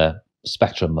 not on the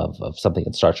spectrum of something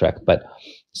in Star Trek, but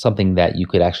something that you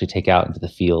could actually take out into the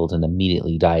field and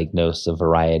immediately diagnose a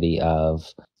variety of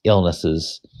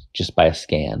illnesses just by a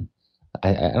scan.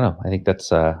 I don't know. I think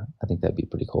that'd be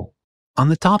pretty cool. On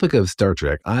the topic of Star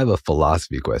Trek, I have a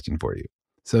philosophy question for you.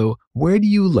 So, where do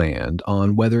you land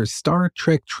on whether Star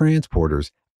Trek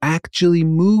transporters actually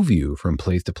move you from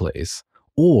place to place,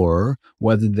 or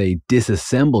whether they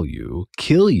disassemble you,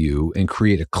 kill you, and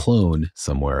create a clone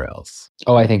somewhere else?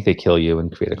 Oh, I think they kill you and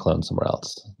create a clone somewhere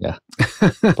else. Yeah,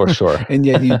 for sure. And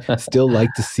yet you still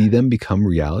like to see them become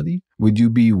reality? Would you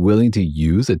be willing to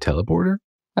use a teleporter?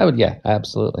 I would, yeah,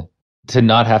 absolutely. To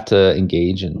not have to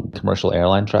engage in commercial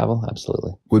airline travel,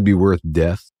 absolutely. Would be worth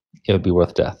death? It would be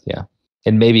worth death, yeah.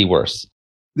 And maybe worse.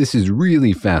 This is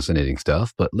really fascinating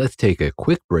stuff, but let's take a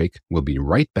quick break. We'll be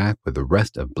right back with the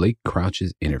rest of Blake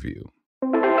Crouch's interview.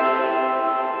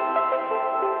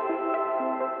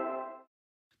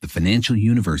 The financial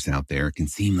universe out there can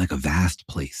seem like a vast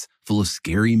place, full of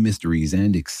scary mysteries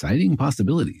and exciting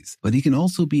possibilities, but it can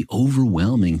also be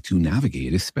overwhelming to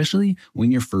navigate, especially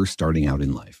when you're first starting out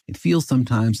in life. It feels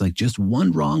sometimes like just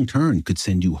one wrong turn could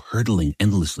send you hurtling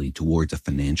endlessly towards a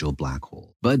financial black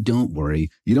hole. But don't worry,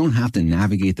 you don't have to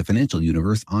navigate the financial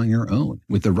universe on your own.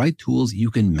 With the right tools, you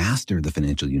can master the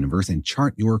financial universe and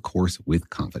chart your course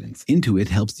with confidence. Intuit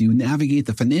helps you navigate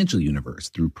the financial universe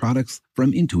through products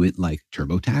from Intuit like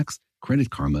TurboTax,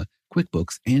 Credit Karma,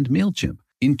 QuickBooks, and MailChimp.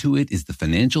 Intuit is the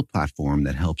financial platform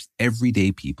that helps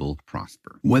everyday people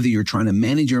prosper. Whether you're trying to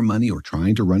manage your money or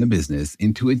trying to run a business,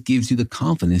 Intuit gives you the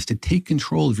confidence to take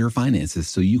control of your finances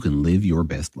so you can live your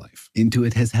best life.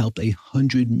 Intuit has helped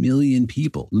 100 million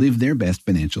people live their best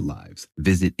financial lives.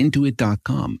 Visit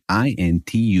Intuit.com,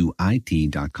 Intuit.com,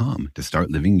 to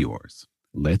start living yours.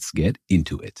 Let's get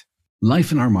into it.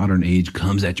 Life in our modern age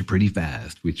comes at you pretty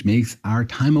fast, which makes our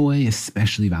time away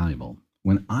especially valuable.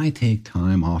 When I take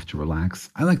time off to relax,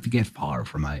 I like to get far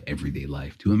from my everyday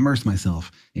life to immerse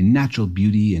myself in natural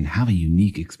beauty and have a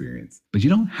unique experience. But you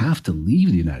don't have to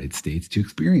leave the United States to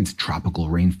experience tropical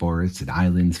rainforests and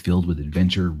islands filled with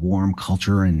adventure, warm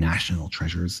culture, and national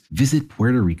treasures. Visit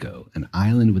Puerto Rico, an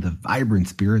island with a vibrant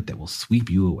spirit that will sweep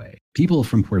you away. People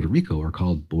from Puerto Rico are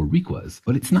called Boricuas,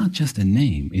 but it's not just a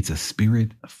name. It's a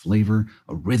spirit, a flavor,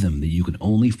 a rhythm that you can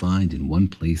only find in one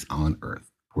place on Earth.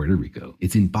 Puerto Rico.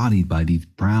 It's embodied by these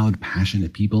proud,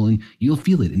 passionate people, and you'll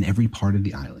feel it in every part of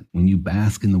the island. When you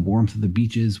bask in the warmth of the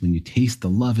beaches, when you taste the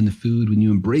love in the food, when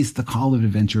you embrace the call of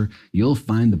adventure, you'll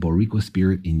find the Boricua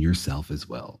spirit in yourself as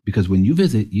well. Because when you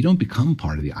visit, you don't become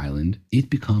part of the island, it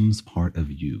becomes part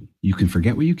of you. You can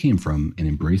forget where you came from and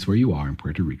embrace where you are in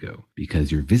Puerto Rico,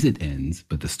 because your visit ends,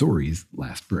 but the stories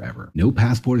last forever. No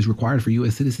passport is required for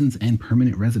U.S. citizens and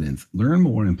permanent residents. Learn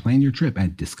more and plan your trip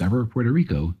at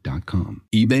discoverpuertorico.com.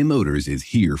 eBay Motors is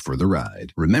here for the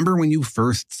ride. Remember when you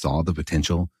first saw the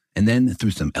potential? And then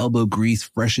through some elbow grease,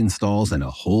 fresh installs, and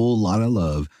a whole lot of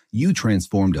love, you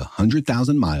transformed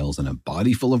 100,000 miles and a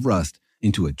body full of rust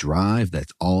into a drive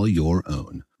that's all your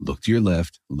own. Look to your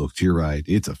left, look to your right.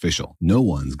 It's official. No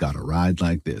one's got a ride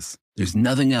like this. There's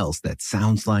nothing else that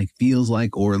sounds like, feels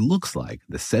like, or looks like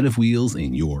the set of wheels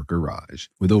in your garage.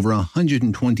 With over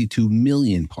 122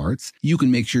 million parts, you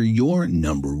can make sure your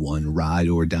number one ride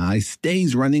or die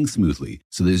stays running smoothly,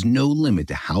 so there's no limit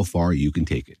to how far you can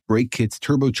take it. Brake kits,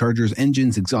 turbochargers,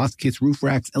 engines, exhaust kits, roof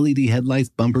racks, LED headlights,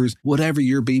 bumpers, whatever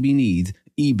your baby needs,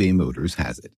 eBay Motors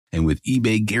has it. And with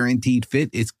eBay Guaranteed Fit,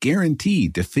 it's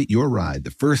guaranteed to fit your ride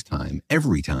the first time,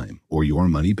 every time, or your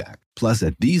money back. Plus,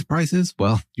 at these prices,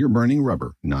 well, you're burning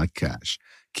rubber, not cash.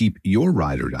 Keep your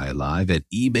ride or die alive at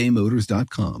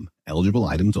ebaymotors.com. Eligible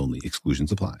items only.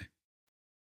 Exclusions apply.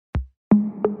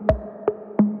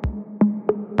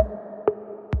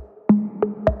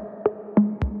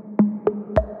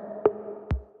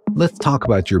 let's talk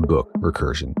about your book,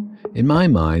 Recursion. In my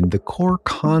mind, the core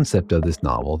concept of this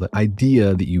novel, the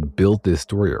idea that you built this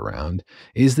story around,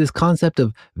 is this concept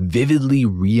of vividly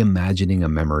reimagining a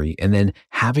memory and then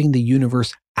having the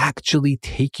universe actually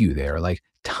take you there, like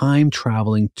time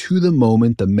traveling to the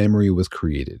moment the memory was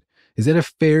created. Is that a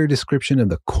fair description of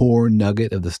the core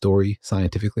nugget of the story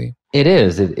scientifically? It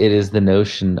is. It is the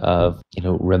notion of,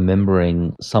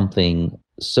 remembering something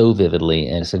so vividly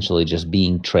and essentially just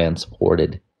being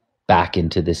transported back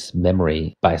into this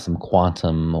memory by some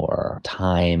quantum or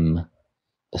time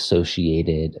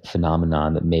associated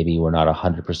phenomenon that maybe we're not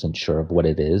 100% sure of what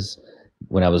it is.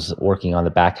 When I was working on the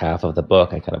back half of the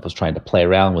book, I kind of was trying to play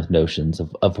around with notions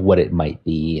of what it might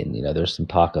be. And, there's some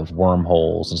talk of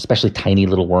wormholes, and especially tiny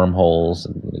little wormholes,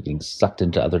 and getting sucked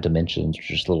into other dimensions, which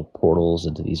are just little portals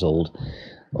into these old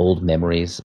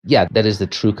memories. Yeah, that is the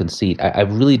true conceit. I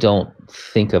really don't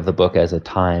think of the book as a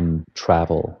time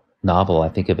travel novel. I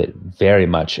think of it very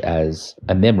much as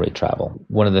a memory travel.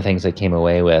 One of the things I came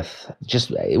away with,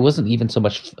 it wasn't even so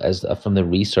much as from the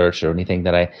research or anything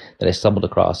that I stumbled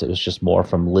across. It was just more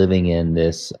from living in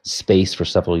this space for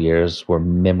several years where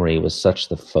memory was such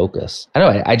the focus. I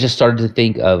don't know, I just started to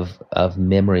think of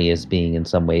memory as being in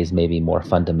some ways maybe more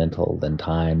fundamental than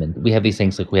time. And we have these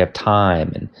things like we have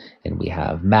time and we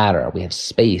have matter, we have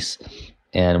space,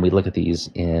 and we look at these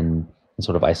in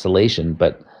sort of isolation,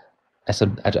 but I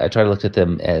try to look at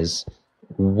them as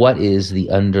what is the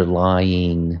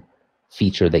underlying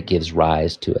feature that gives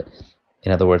rise to it.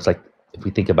 In other words, like if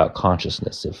we think about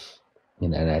consciousness,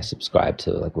 and I subscribe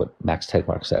to like what Max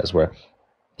Tegmark says, where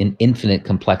an infinite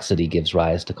complexity gives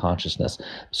rise to consciousness.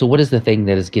 So what is the thing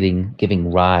that is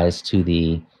giving rise to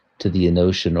the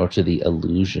notion or to the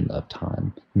illusion of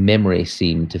time? Memory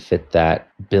seemed to fit that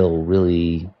bill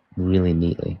really, really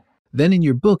neatly. Then in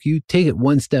your book, you take it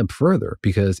one step further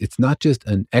because it's not just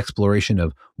an exploration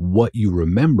of what you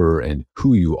remember and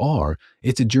who you are.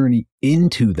 It's a journey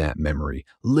into that memory,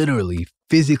 literally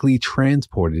physically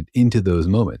transported into those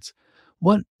moments.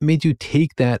 What made you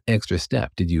take that extra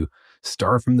step? Did you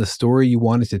start from the story you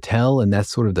wanted to tell and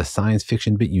that's sort of the science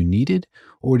fiction bit you needed?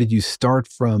 Or did you start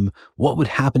from what would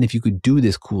happen if you could do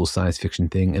this cool science fiction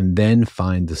thing and then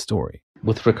find the story?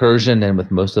 With Recursion and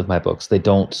with most of my books, they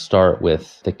don't start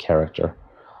with the character.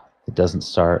 It doesn't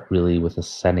start really with a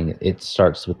setting. It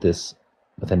starts with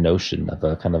a notion of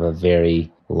a kind of a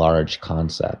very large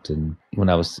concept. And when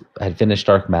I had finished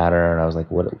Dark Matter and I was like,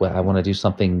 what I want to do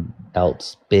something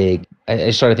else big.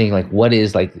 I started thinking like, what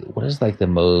is the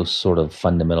most sort of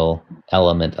fundamental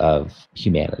element of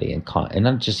humanity and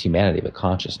not just humanity, but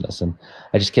consciousness. And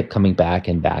I just kept coming back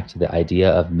and back to the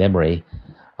idea of memory.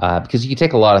 Because you can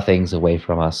take a lot of things away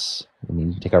from us. I mean,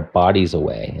 you can take our bodies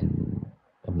away. And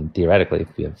I mean, theoretically,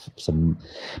 if we have some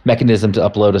mechanism to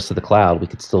upload us to the cloud, we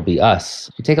could still be us.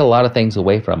 You take a lot of things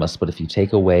away from us, but if you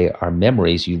take away our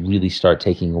memories, you really start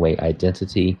taking away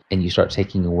identity and you start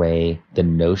taking away the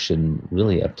notion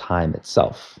really of time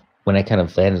itself. When I kind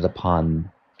of landed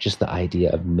upon just the idea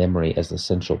of memory as the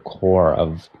central core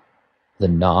of the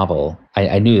novel,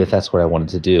 I knew that that's what I wanted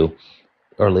to do.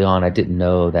 Early on, I didn't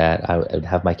know that I would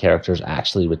have my characters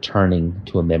actually returning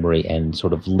to a memory and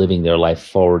sort of living their life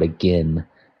forward again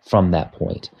from that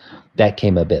point. That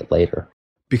came a bit later.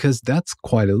 Because that's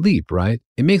quite a leap, right?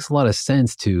 It makes a lot of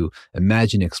sense to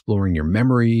imagine exploring your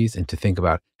memories and to think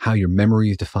about how your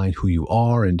memories define who you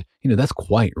are. And, that's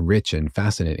quite rich and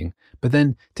fascinating. But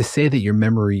then to say that your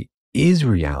memory is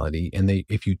reality and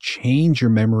if you change your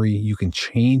memory, you can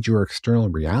change your external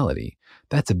reality,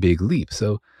 that's a big leap.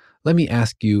 So let me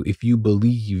ask you if you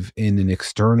believe in an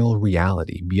external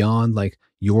reality beyond like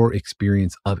your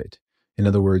experience of it. In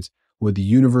other words, would the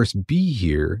universe be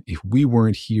here if we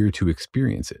weren't here to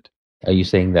experience it? Are you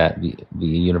saying that the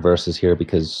universe is here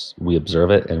because we observe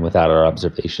it and without our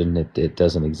observation, it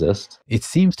doesn't exist? It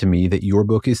seems to me that your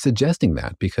book is suggesting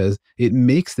that because it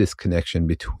makes this connection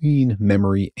between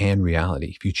memory and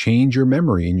reality. If you change your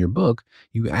memory in your book,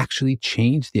 you actually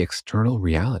change the external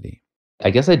reality. I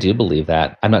guess I do believe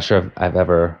that. I'm not sure if I've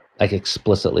ever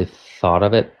explicitly thought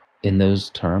of it in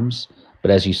those terms. But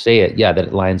as you say it, yeah, that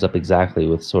it lines up exactly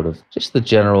with sort of just the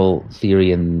general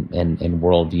theory and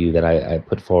worldview that I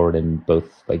put forward in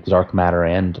both like Dark Matter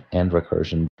and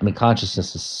Recursion. I mean,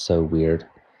 consciousness is so weird,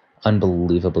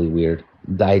 unbelievably weird.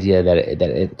 The idea that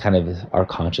it kind of, our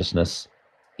consciousness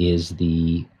is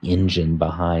the engine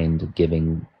behind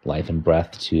giving life and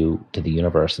breath to the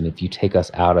universe. And if you take us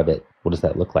out of it, what does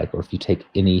that look like? Or if you take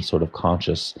any sort of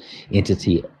conscious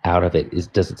entity out of it,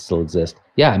 does it still exist?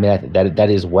 Yeah, I mean, that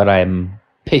is what I'm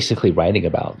basically writing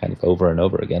about kind of over and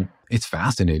over again. It's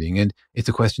fascinating. And it's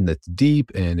a question that's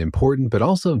deep and important, but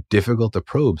also difficult to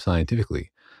probe scientifically.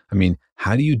 I mean,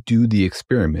 how do you do the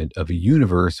experiment of a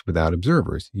universe without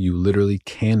observers? You literally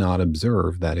cannot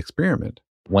observe that experiment.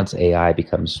 Once AI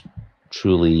becomes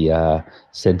truly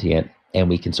sentient, and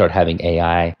we can start having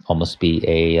AI almost be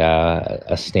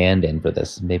a stand-in for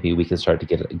this, maybe we can start to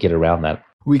get around that.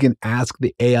 We can ask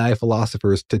the AI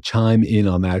philosophers to chime in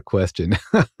on that question.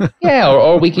 Yeah,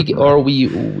 or we could,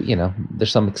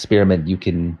 there's some experiment you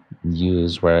can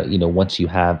use where, once you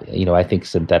have, I think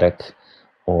synthetic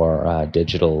or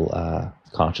digital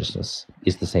consciousness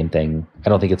is the same thing. I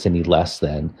don't think it's any less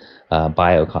than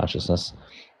bioconsciousness.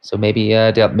 So maybe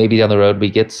down the road we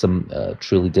get some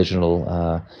truly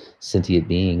digital sentient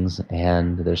beings,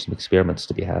 and there's some experiments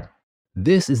to be had.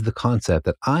 This is the concept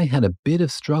that I had a bit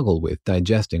of struggle with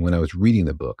digesting when I was reading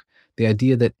the book. The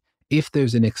idea that if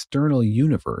there's an external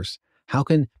universe, how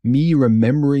can me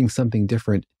remembering something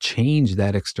different change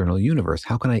that external universe?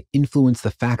 How can I influence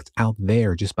the facts out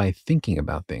there just by thinking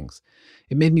about things?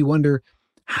 It made me wonder,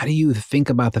 how do you think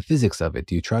about the physics of it?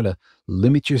 Do you try to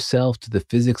limit yourself to the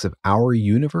physics of our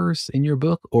universe in your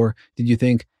book? Or did you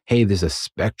think, hey, there's a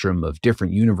spectrum of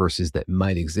different universes that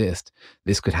might exist.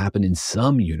 This could happen in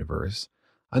some universe.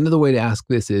 Another way to ask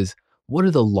this is, what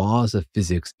are the laws of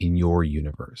physics in your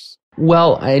universe?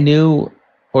 Well, I knew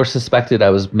or suspected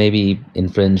I was maybe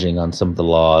infringing on some of the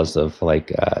laws of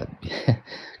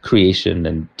creation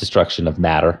and destruction of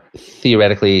matter.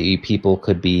 Theoretically, people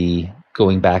could be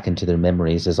going back into their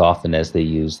memories as often as they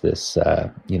use this,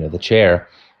 the chair.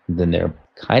 Then they're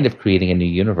kind of creating a new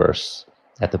universe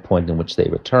at the point in which they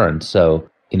return. So,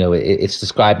 it's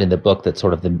described in the book that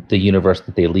sort of the universe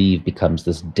that they leave becomes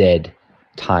this dead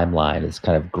timeline, this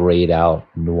kind of grayed out,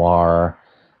 noir,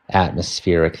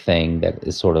 atmospheric thing that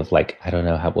is sort of like, I don't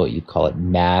know what you'd call it,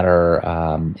 matter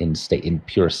in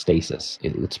pure stasis.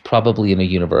 It's probably in a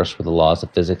universe where the laws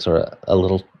of physics are a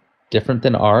little different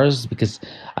than ours, because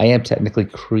I am technically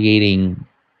creating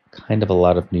kind of a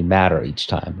lot of new matter each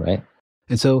time, right?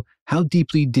 And so how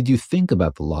deeply did you think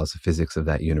about the laws of physics of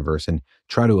that universe and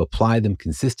try to apply them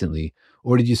consistently?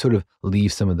 Or did you sort of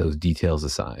leave some of those details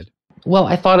aside? Well,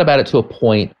 I thought about it to a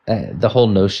point. The whole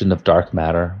notion of dark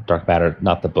matter,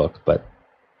 not the book, but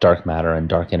dark matter and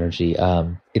dark energy,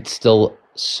 it's still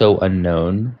so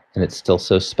unknown and it's still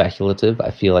so speculative.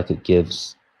 I feel like it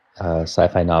gives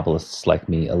sci-fi novelists like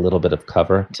me a little bit of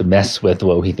cover to mess with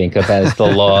what we think of as the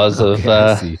laws of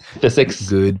physics.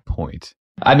 Good point.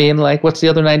 I mean, what's the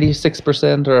other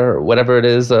 96% or whatever it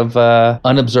is of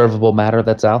unobservable matter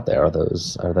that's out there? Are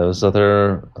those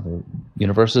other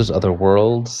universes, other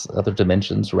worlds, other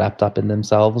dimensions wrapped up in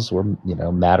themselves, where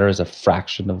matter is a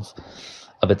fraction of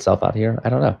itself out here? I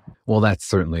don't know. Well, that's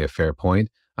certainly a fair point.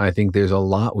 I think there's a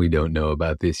lot we don't know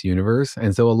about this universe,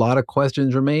 and so a lot of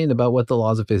questions remain about what the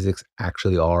laws of physics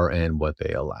actually are and what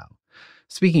they allow.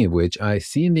 Speaking of which, I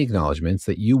see in the acknowledgments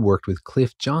that you worked with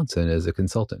Cliff Johnson as a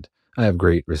consultant. I have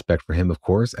great respect for him, of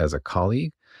course, as a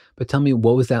colleague, but tell me,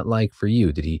 what was that like for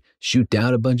you? Did he shoot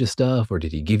down a bunch of stuff, or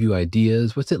did he give you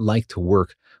ideas? What's it like to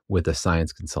work with a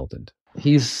science consultant?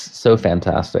 He's so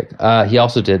fantastic. He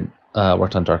also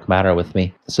worked on dark matter with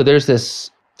me. So there's this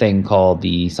thing called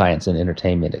the Science and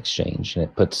Entertainment Exchange, and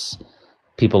it puts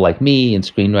people like me and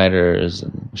screenwriters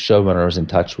and showrunners in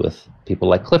touch with people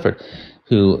like Clifford,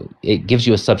 who it gives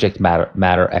you a subject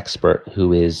matter expert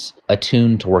who is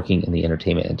attuned to working in the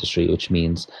entertainment industry, which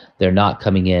means they're not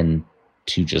coming in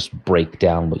to just break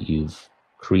down what you've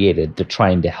created. They're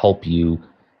trying to help you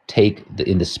take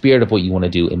in the spirit of what you want to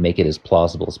do and make it as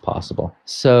plausible as possible.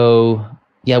 So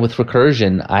yeah, with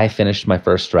Recursion, I finished my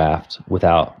first draft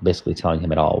without basically telling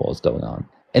him at all what was going on.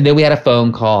 And then we had a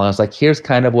phone call, and I was like, here's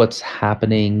kind of what's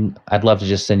happening. I'd love to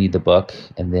just send you the book,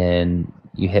 and then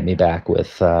you hit me back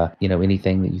with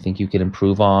anything that you think you could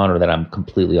improve on, or that I'm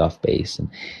completely off base. And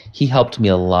he helped me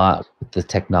a lot with the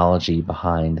technology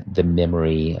behind the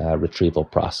memory retrieval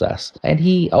process. And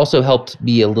he also helped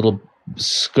me a little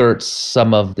skirt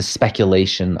some of the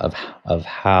speculation of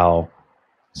how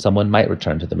someone might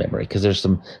return to the memory, because there's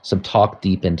some talk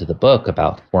deep into the book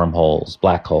about wormholes,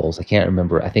 black holes. I can't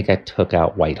remember. I think I took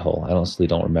out white hole. I honestly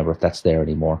don't remember if that's there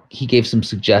anymore. He gave some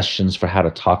suggestions for how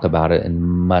to talk about it in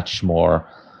much more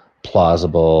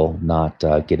plausible, not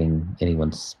getting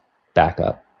anyone's back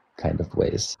up kind of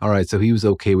ways. All right, so he was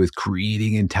okay with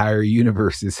creating entire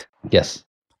universes. Yes.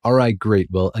 All right, great.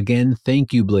 Well, again,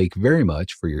 thank you, Blake, very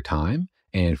much for your time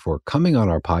and for coming on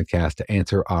our podcast to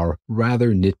answer our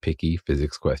rather nitpicky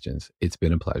physics questions. It's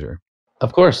been a pleasure.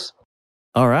 Of course.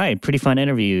 All right. Pretty fun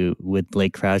interview with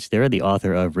Blake Crouch there, the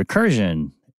author of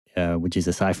Recursion, which is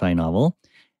a sci-fi novel.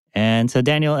 And so,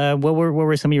 Daniel, what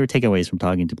were some of your takeaways from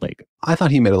talking to Blake? I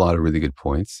thought he made a lot of really good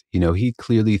points. He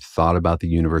clearly thought about the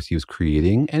universe he was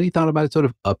creating, and he thought about it sort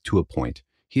of up to a point.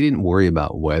 He didn't worry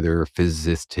about whether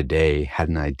physicists today had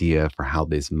an idea for how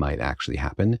this might actually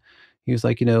happen. He was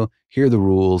like, here are the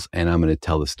rules, and I'm going to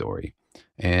tell the story.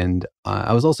 And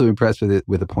I was also impressed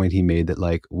with the point he made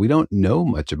that, we don't know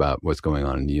much about what's going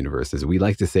on in the universe. As we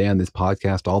like to say on this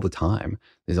podcast all the time,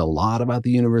 there's a lot about the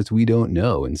universe we don't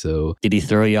know. And so... Did he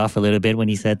throw you off a little bit when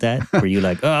he said that? Were you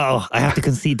like, oh, I have to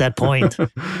concede that point?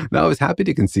 No, I was happy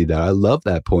to concede that. I love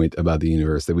that point about the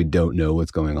universe, that we don't know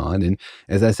what's going on. And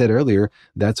as I said earlier,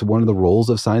 that's one of the roles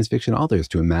of science fiction authors,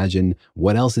 to imagine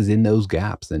what else is in those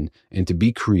gaps and to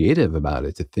be creative about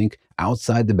it, to think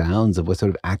outside the bounds of what sort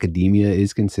of academia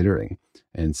is considering.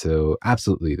 And so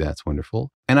absolutely, that's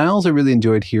wonderful. And I also really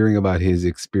enjoyed hearing about his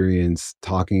experience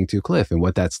talking to Cliff and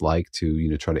what that's like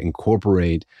to, try to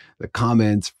incorporate the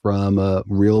comments from a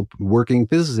real working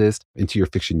physicist into your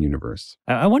fiction universe.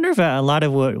 I wonder if a lot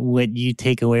of what you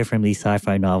take away from these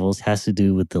sci-fi novels has to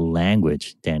do with the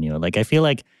language, Daniel. I feel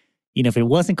like, if it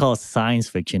wasn't called science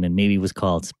fiction and maybe it was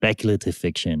called speculative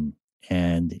fiction,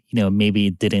 and, maybe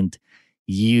it didn't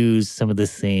use some of the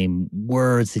same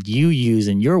words that you use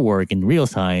in your work in real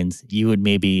science, you would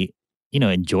maybe,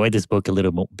 enjoy this book a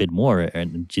little bit more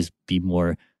and just be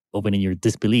more open in your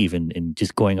disbelief and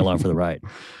just going along for the ride.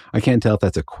 I can't tell if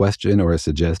that's a question or a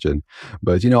suggestion,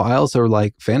 but I also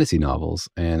like fantasy novels,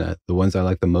 and the ones I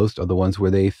like the most are the ones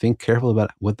where they think careful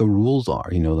about what the rules are.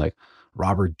 Like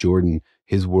Robert Jordan,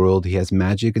 his world, he has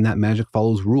magic, and that magic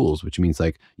follows rules, which means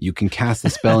you can cast a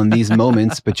spell in these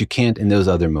moments, but you can't in those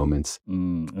other moments.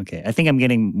 Okay. I think I'm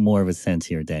getting more of a sense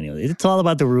here, Daniel. It's all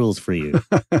about the rules for you.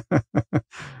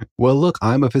 Well, look,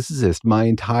 I'm a physicist. My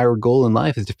entire goal in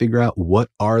life is to figure out what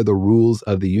are the rules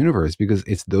of the universe, because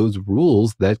it's those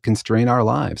rules that constrain our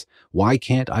lives. Why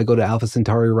can't I go to Alpha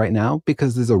Centauri right now?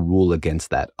 Because there's a rule against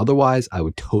that. Otherwise, I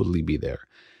would totally be there.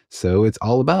 So it's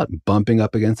all about bumping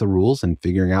up against the rules and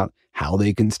figuring out how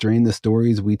they constrain the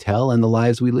stories we tell and the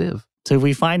lives we live. So if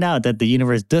we find out that the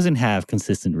universe doesn't have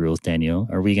consistent rules, Daniel,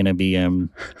 are we going to be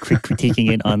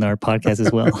critiquing it on our podcast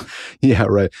as well? Yeah,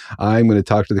 right. I'm going to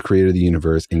talk to the creator of the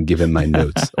universe and give him my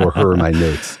notes, or her my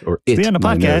notes, or it. Today on the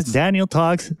my podcast, notes. Daniel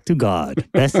talks to God,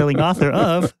 best-selling author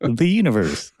of The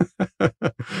Universe.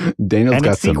 Daniel's and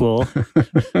got its sequel,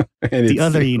 The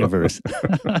Other Universe.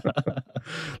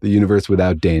 The universe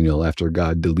without Daniel, after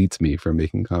God deletes me from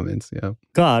making comments. Yeah.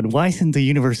 God, why isn't the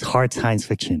universe hard science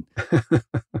fiction?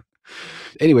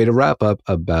 Anyway, to wrap up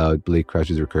about Blake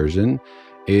Crouch's Recursion,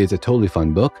 it's a totally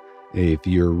fun book. If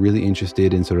you're really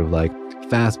interested in sort of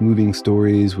fast-moving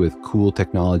stories with cool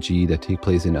technology that take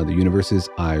place in other universes,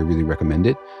 I really recommend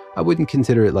it. I wouldn't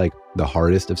consider it the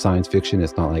hardest of science fiction.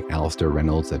 It's not like Alastair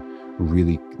Reynolds that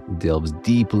really delves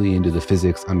deeply into the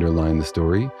physics underlying the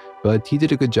story, but he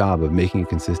did a good job of making it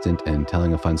consistent and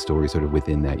telling a fun story sort of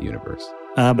within that universe.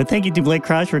 But thank you to Blake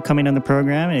Crouch for coming on the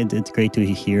program. It's great to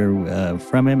hear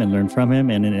from him and learn from him.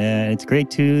 And it's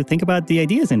great to think about the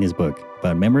ideas in his book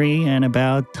about memory and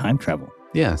about time travel.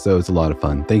 Yeah, so it's a lot of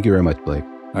fun. Thank you very much, Blake.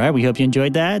 All right, we hope you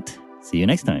enjoyed that. See you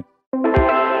next time.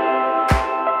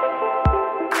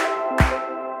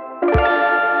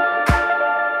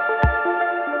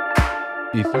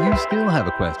 If you still have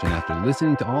a question after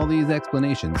listening to all these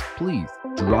explanations, please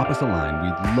drop us a line.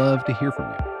 We'd love to hear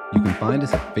from you. You can find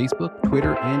us at Facebook,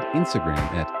 Twitter, and Instagram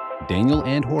at Daniel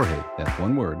and Jorge, that's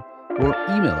one word, or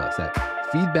email us at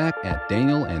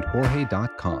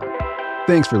feedback@danielandjorge.com.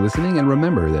 Thanks for listening, and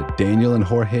remember that Daniel and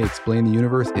Jorge Explain the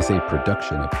Universe is a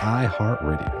production of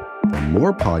iHeartRadio. For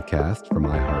more podcasts from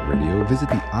iHeartRadio, visit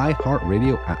the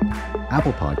iHeartRadio app,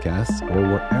 Apple Podcasts, or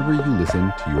wherever you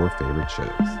listen to your favorite shows.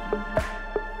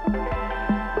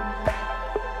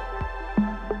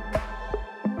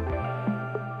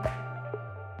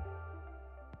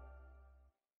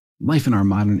 Life in our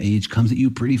modern age comes at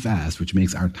you pretty fast, which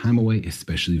makes our time away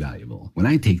especially valuable. When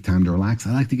I take time to relax,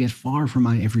 I like to get far from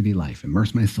my everyday life,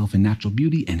 immerse myself in natural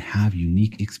beauty, and have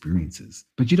unique experiences.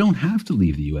 But you don't have to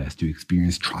leave the U.S. to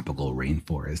experience tropical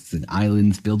rainforests and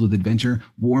islands filled with adventure,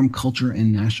 warm culture,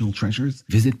 and national treasures.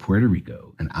 Visit Puerto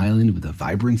Rico, an island with a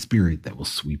vibrant spirit that will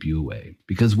sweep you away.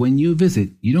 Because when you visit,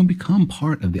 you don't become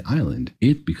part of the island,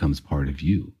 it becomes part of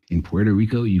you. In Puerto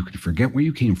Rico, you can forget where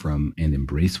you came from and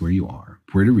embrace where you are.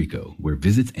 Puerto Rico, where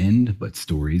visits end, but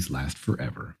stories last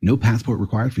forever. No passport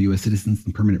required for U.S. citizens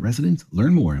and permanent residents.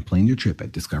 Learn more and plan your trip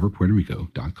at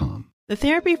discoverpuertorico.com. The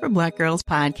Therapy for Black Girls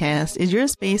podcast is your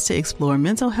space to explore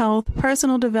mental health,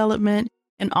 personal development,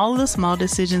 and all of the small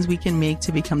decisions we can make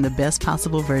to become the best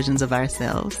possible versions of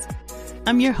ourselves.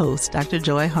 I'm your host, Dr.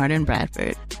 Joy Harden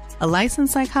Bradford. a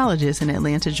licensed psychologist in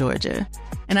Atlanta, Georgia.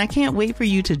 And I can't wait for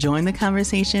you to join the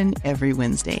conversation every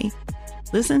Wednesday.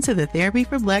 Listen to the Therapy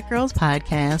for Black Girls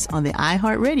podcast on the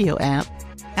iHeartRadio app,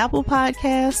 Apple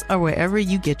Podcasts, or wherever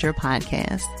you get your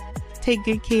podcasts. Take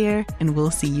good care, and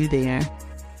we'll see you there.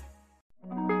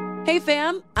 Hey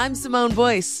fam, I'm Simone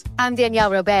Boyce. I'm Danielle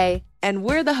Robay. And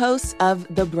we're the hosts of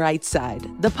The Bright Side,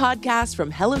 the podcast from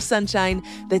Hello Sunshine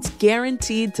that's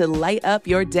guaranteed to light up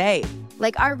your day.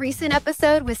 Like our recent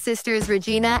episode with sisters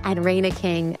Regina and Raina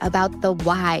King about the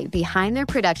why behind their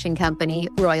production company,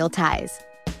 Royal Ties.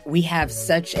 We have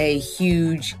such a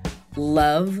huge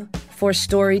love for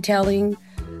storytelling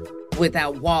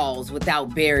without walls,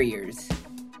 without barriers.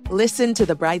 Listen to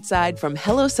The Bright Side from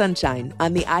Hello Sunshine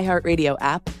on the iHeartRadio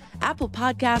app, Apple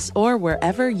Podcasts, or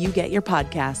wherever you get your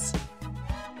podcasts.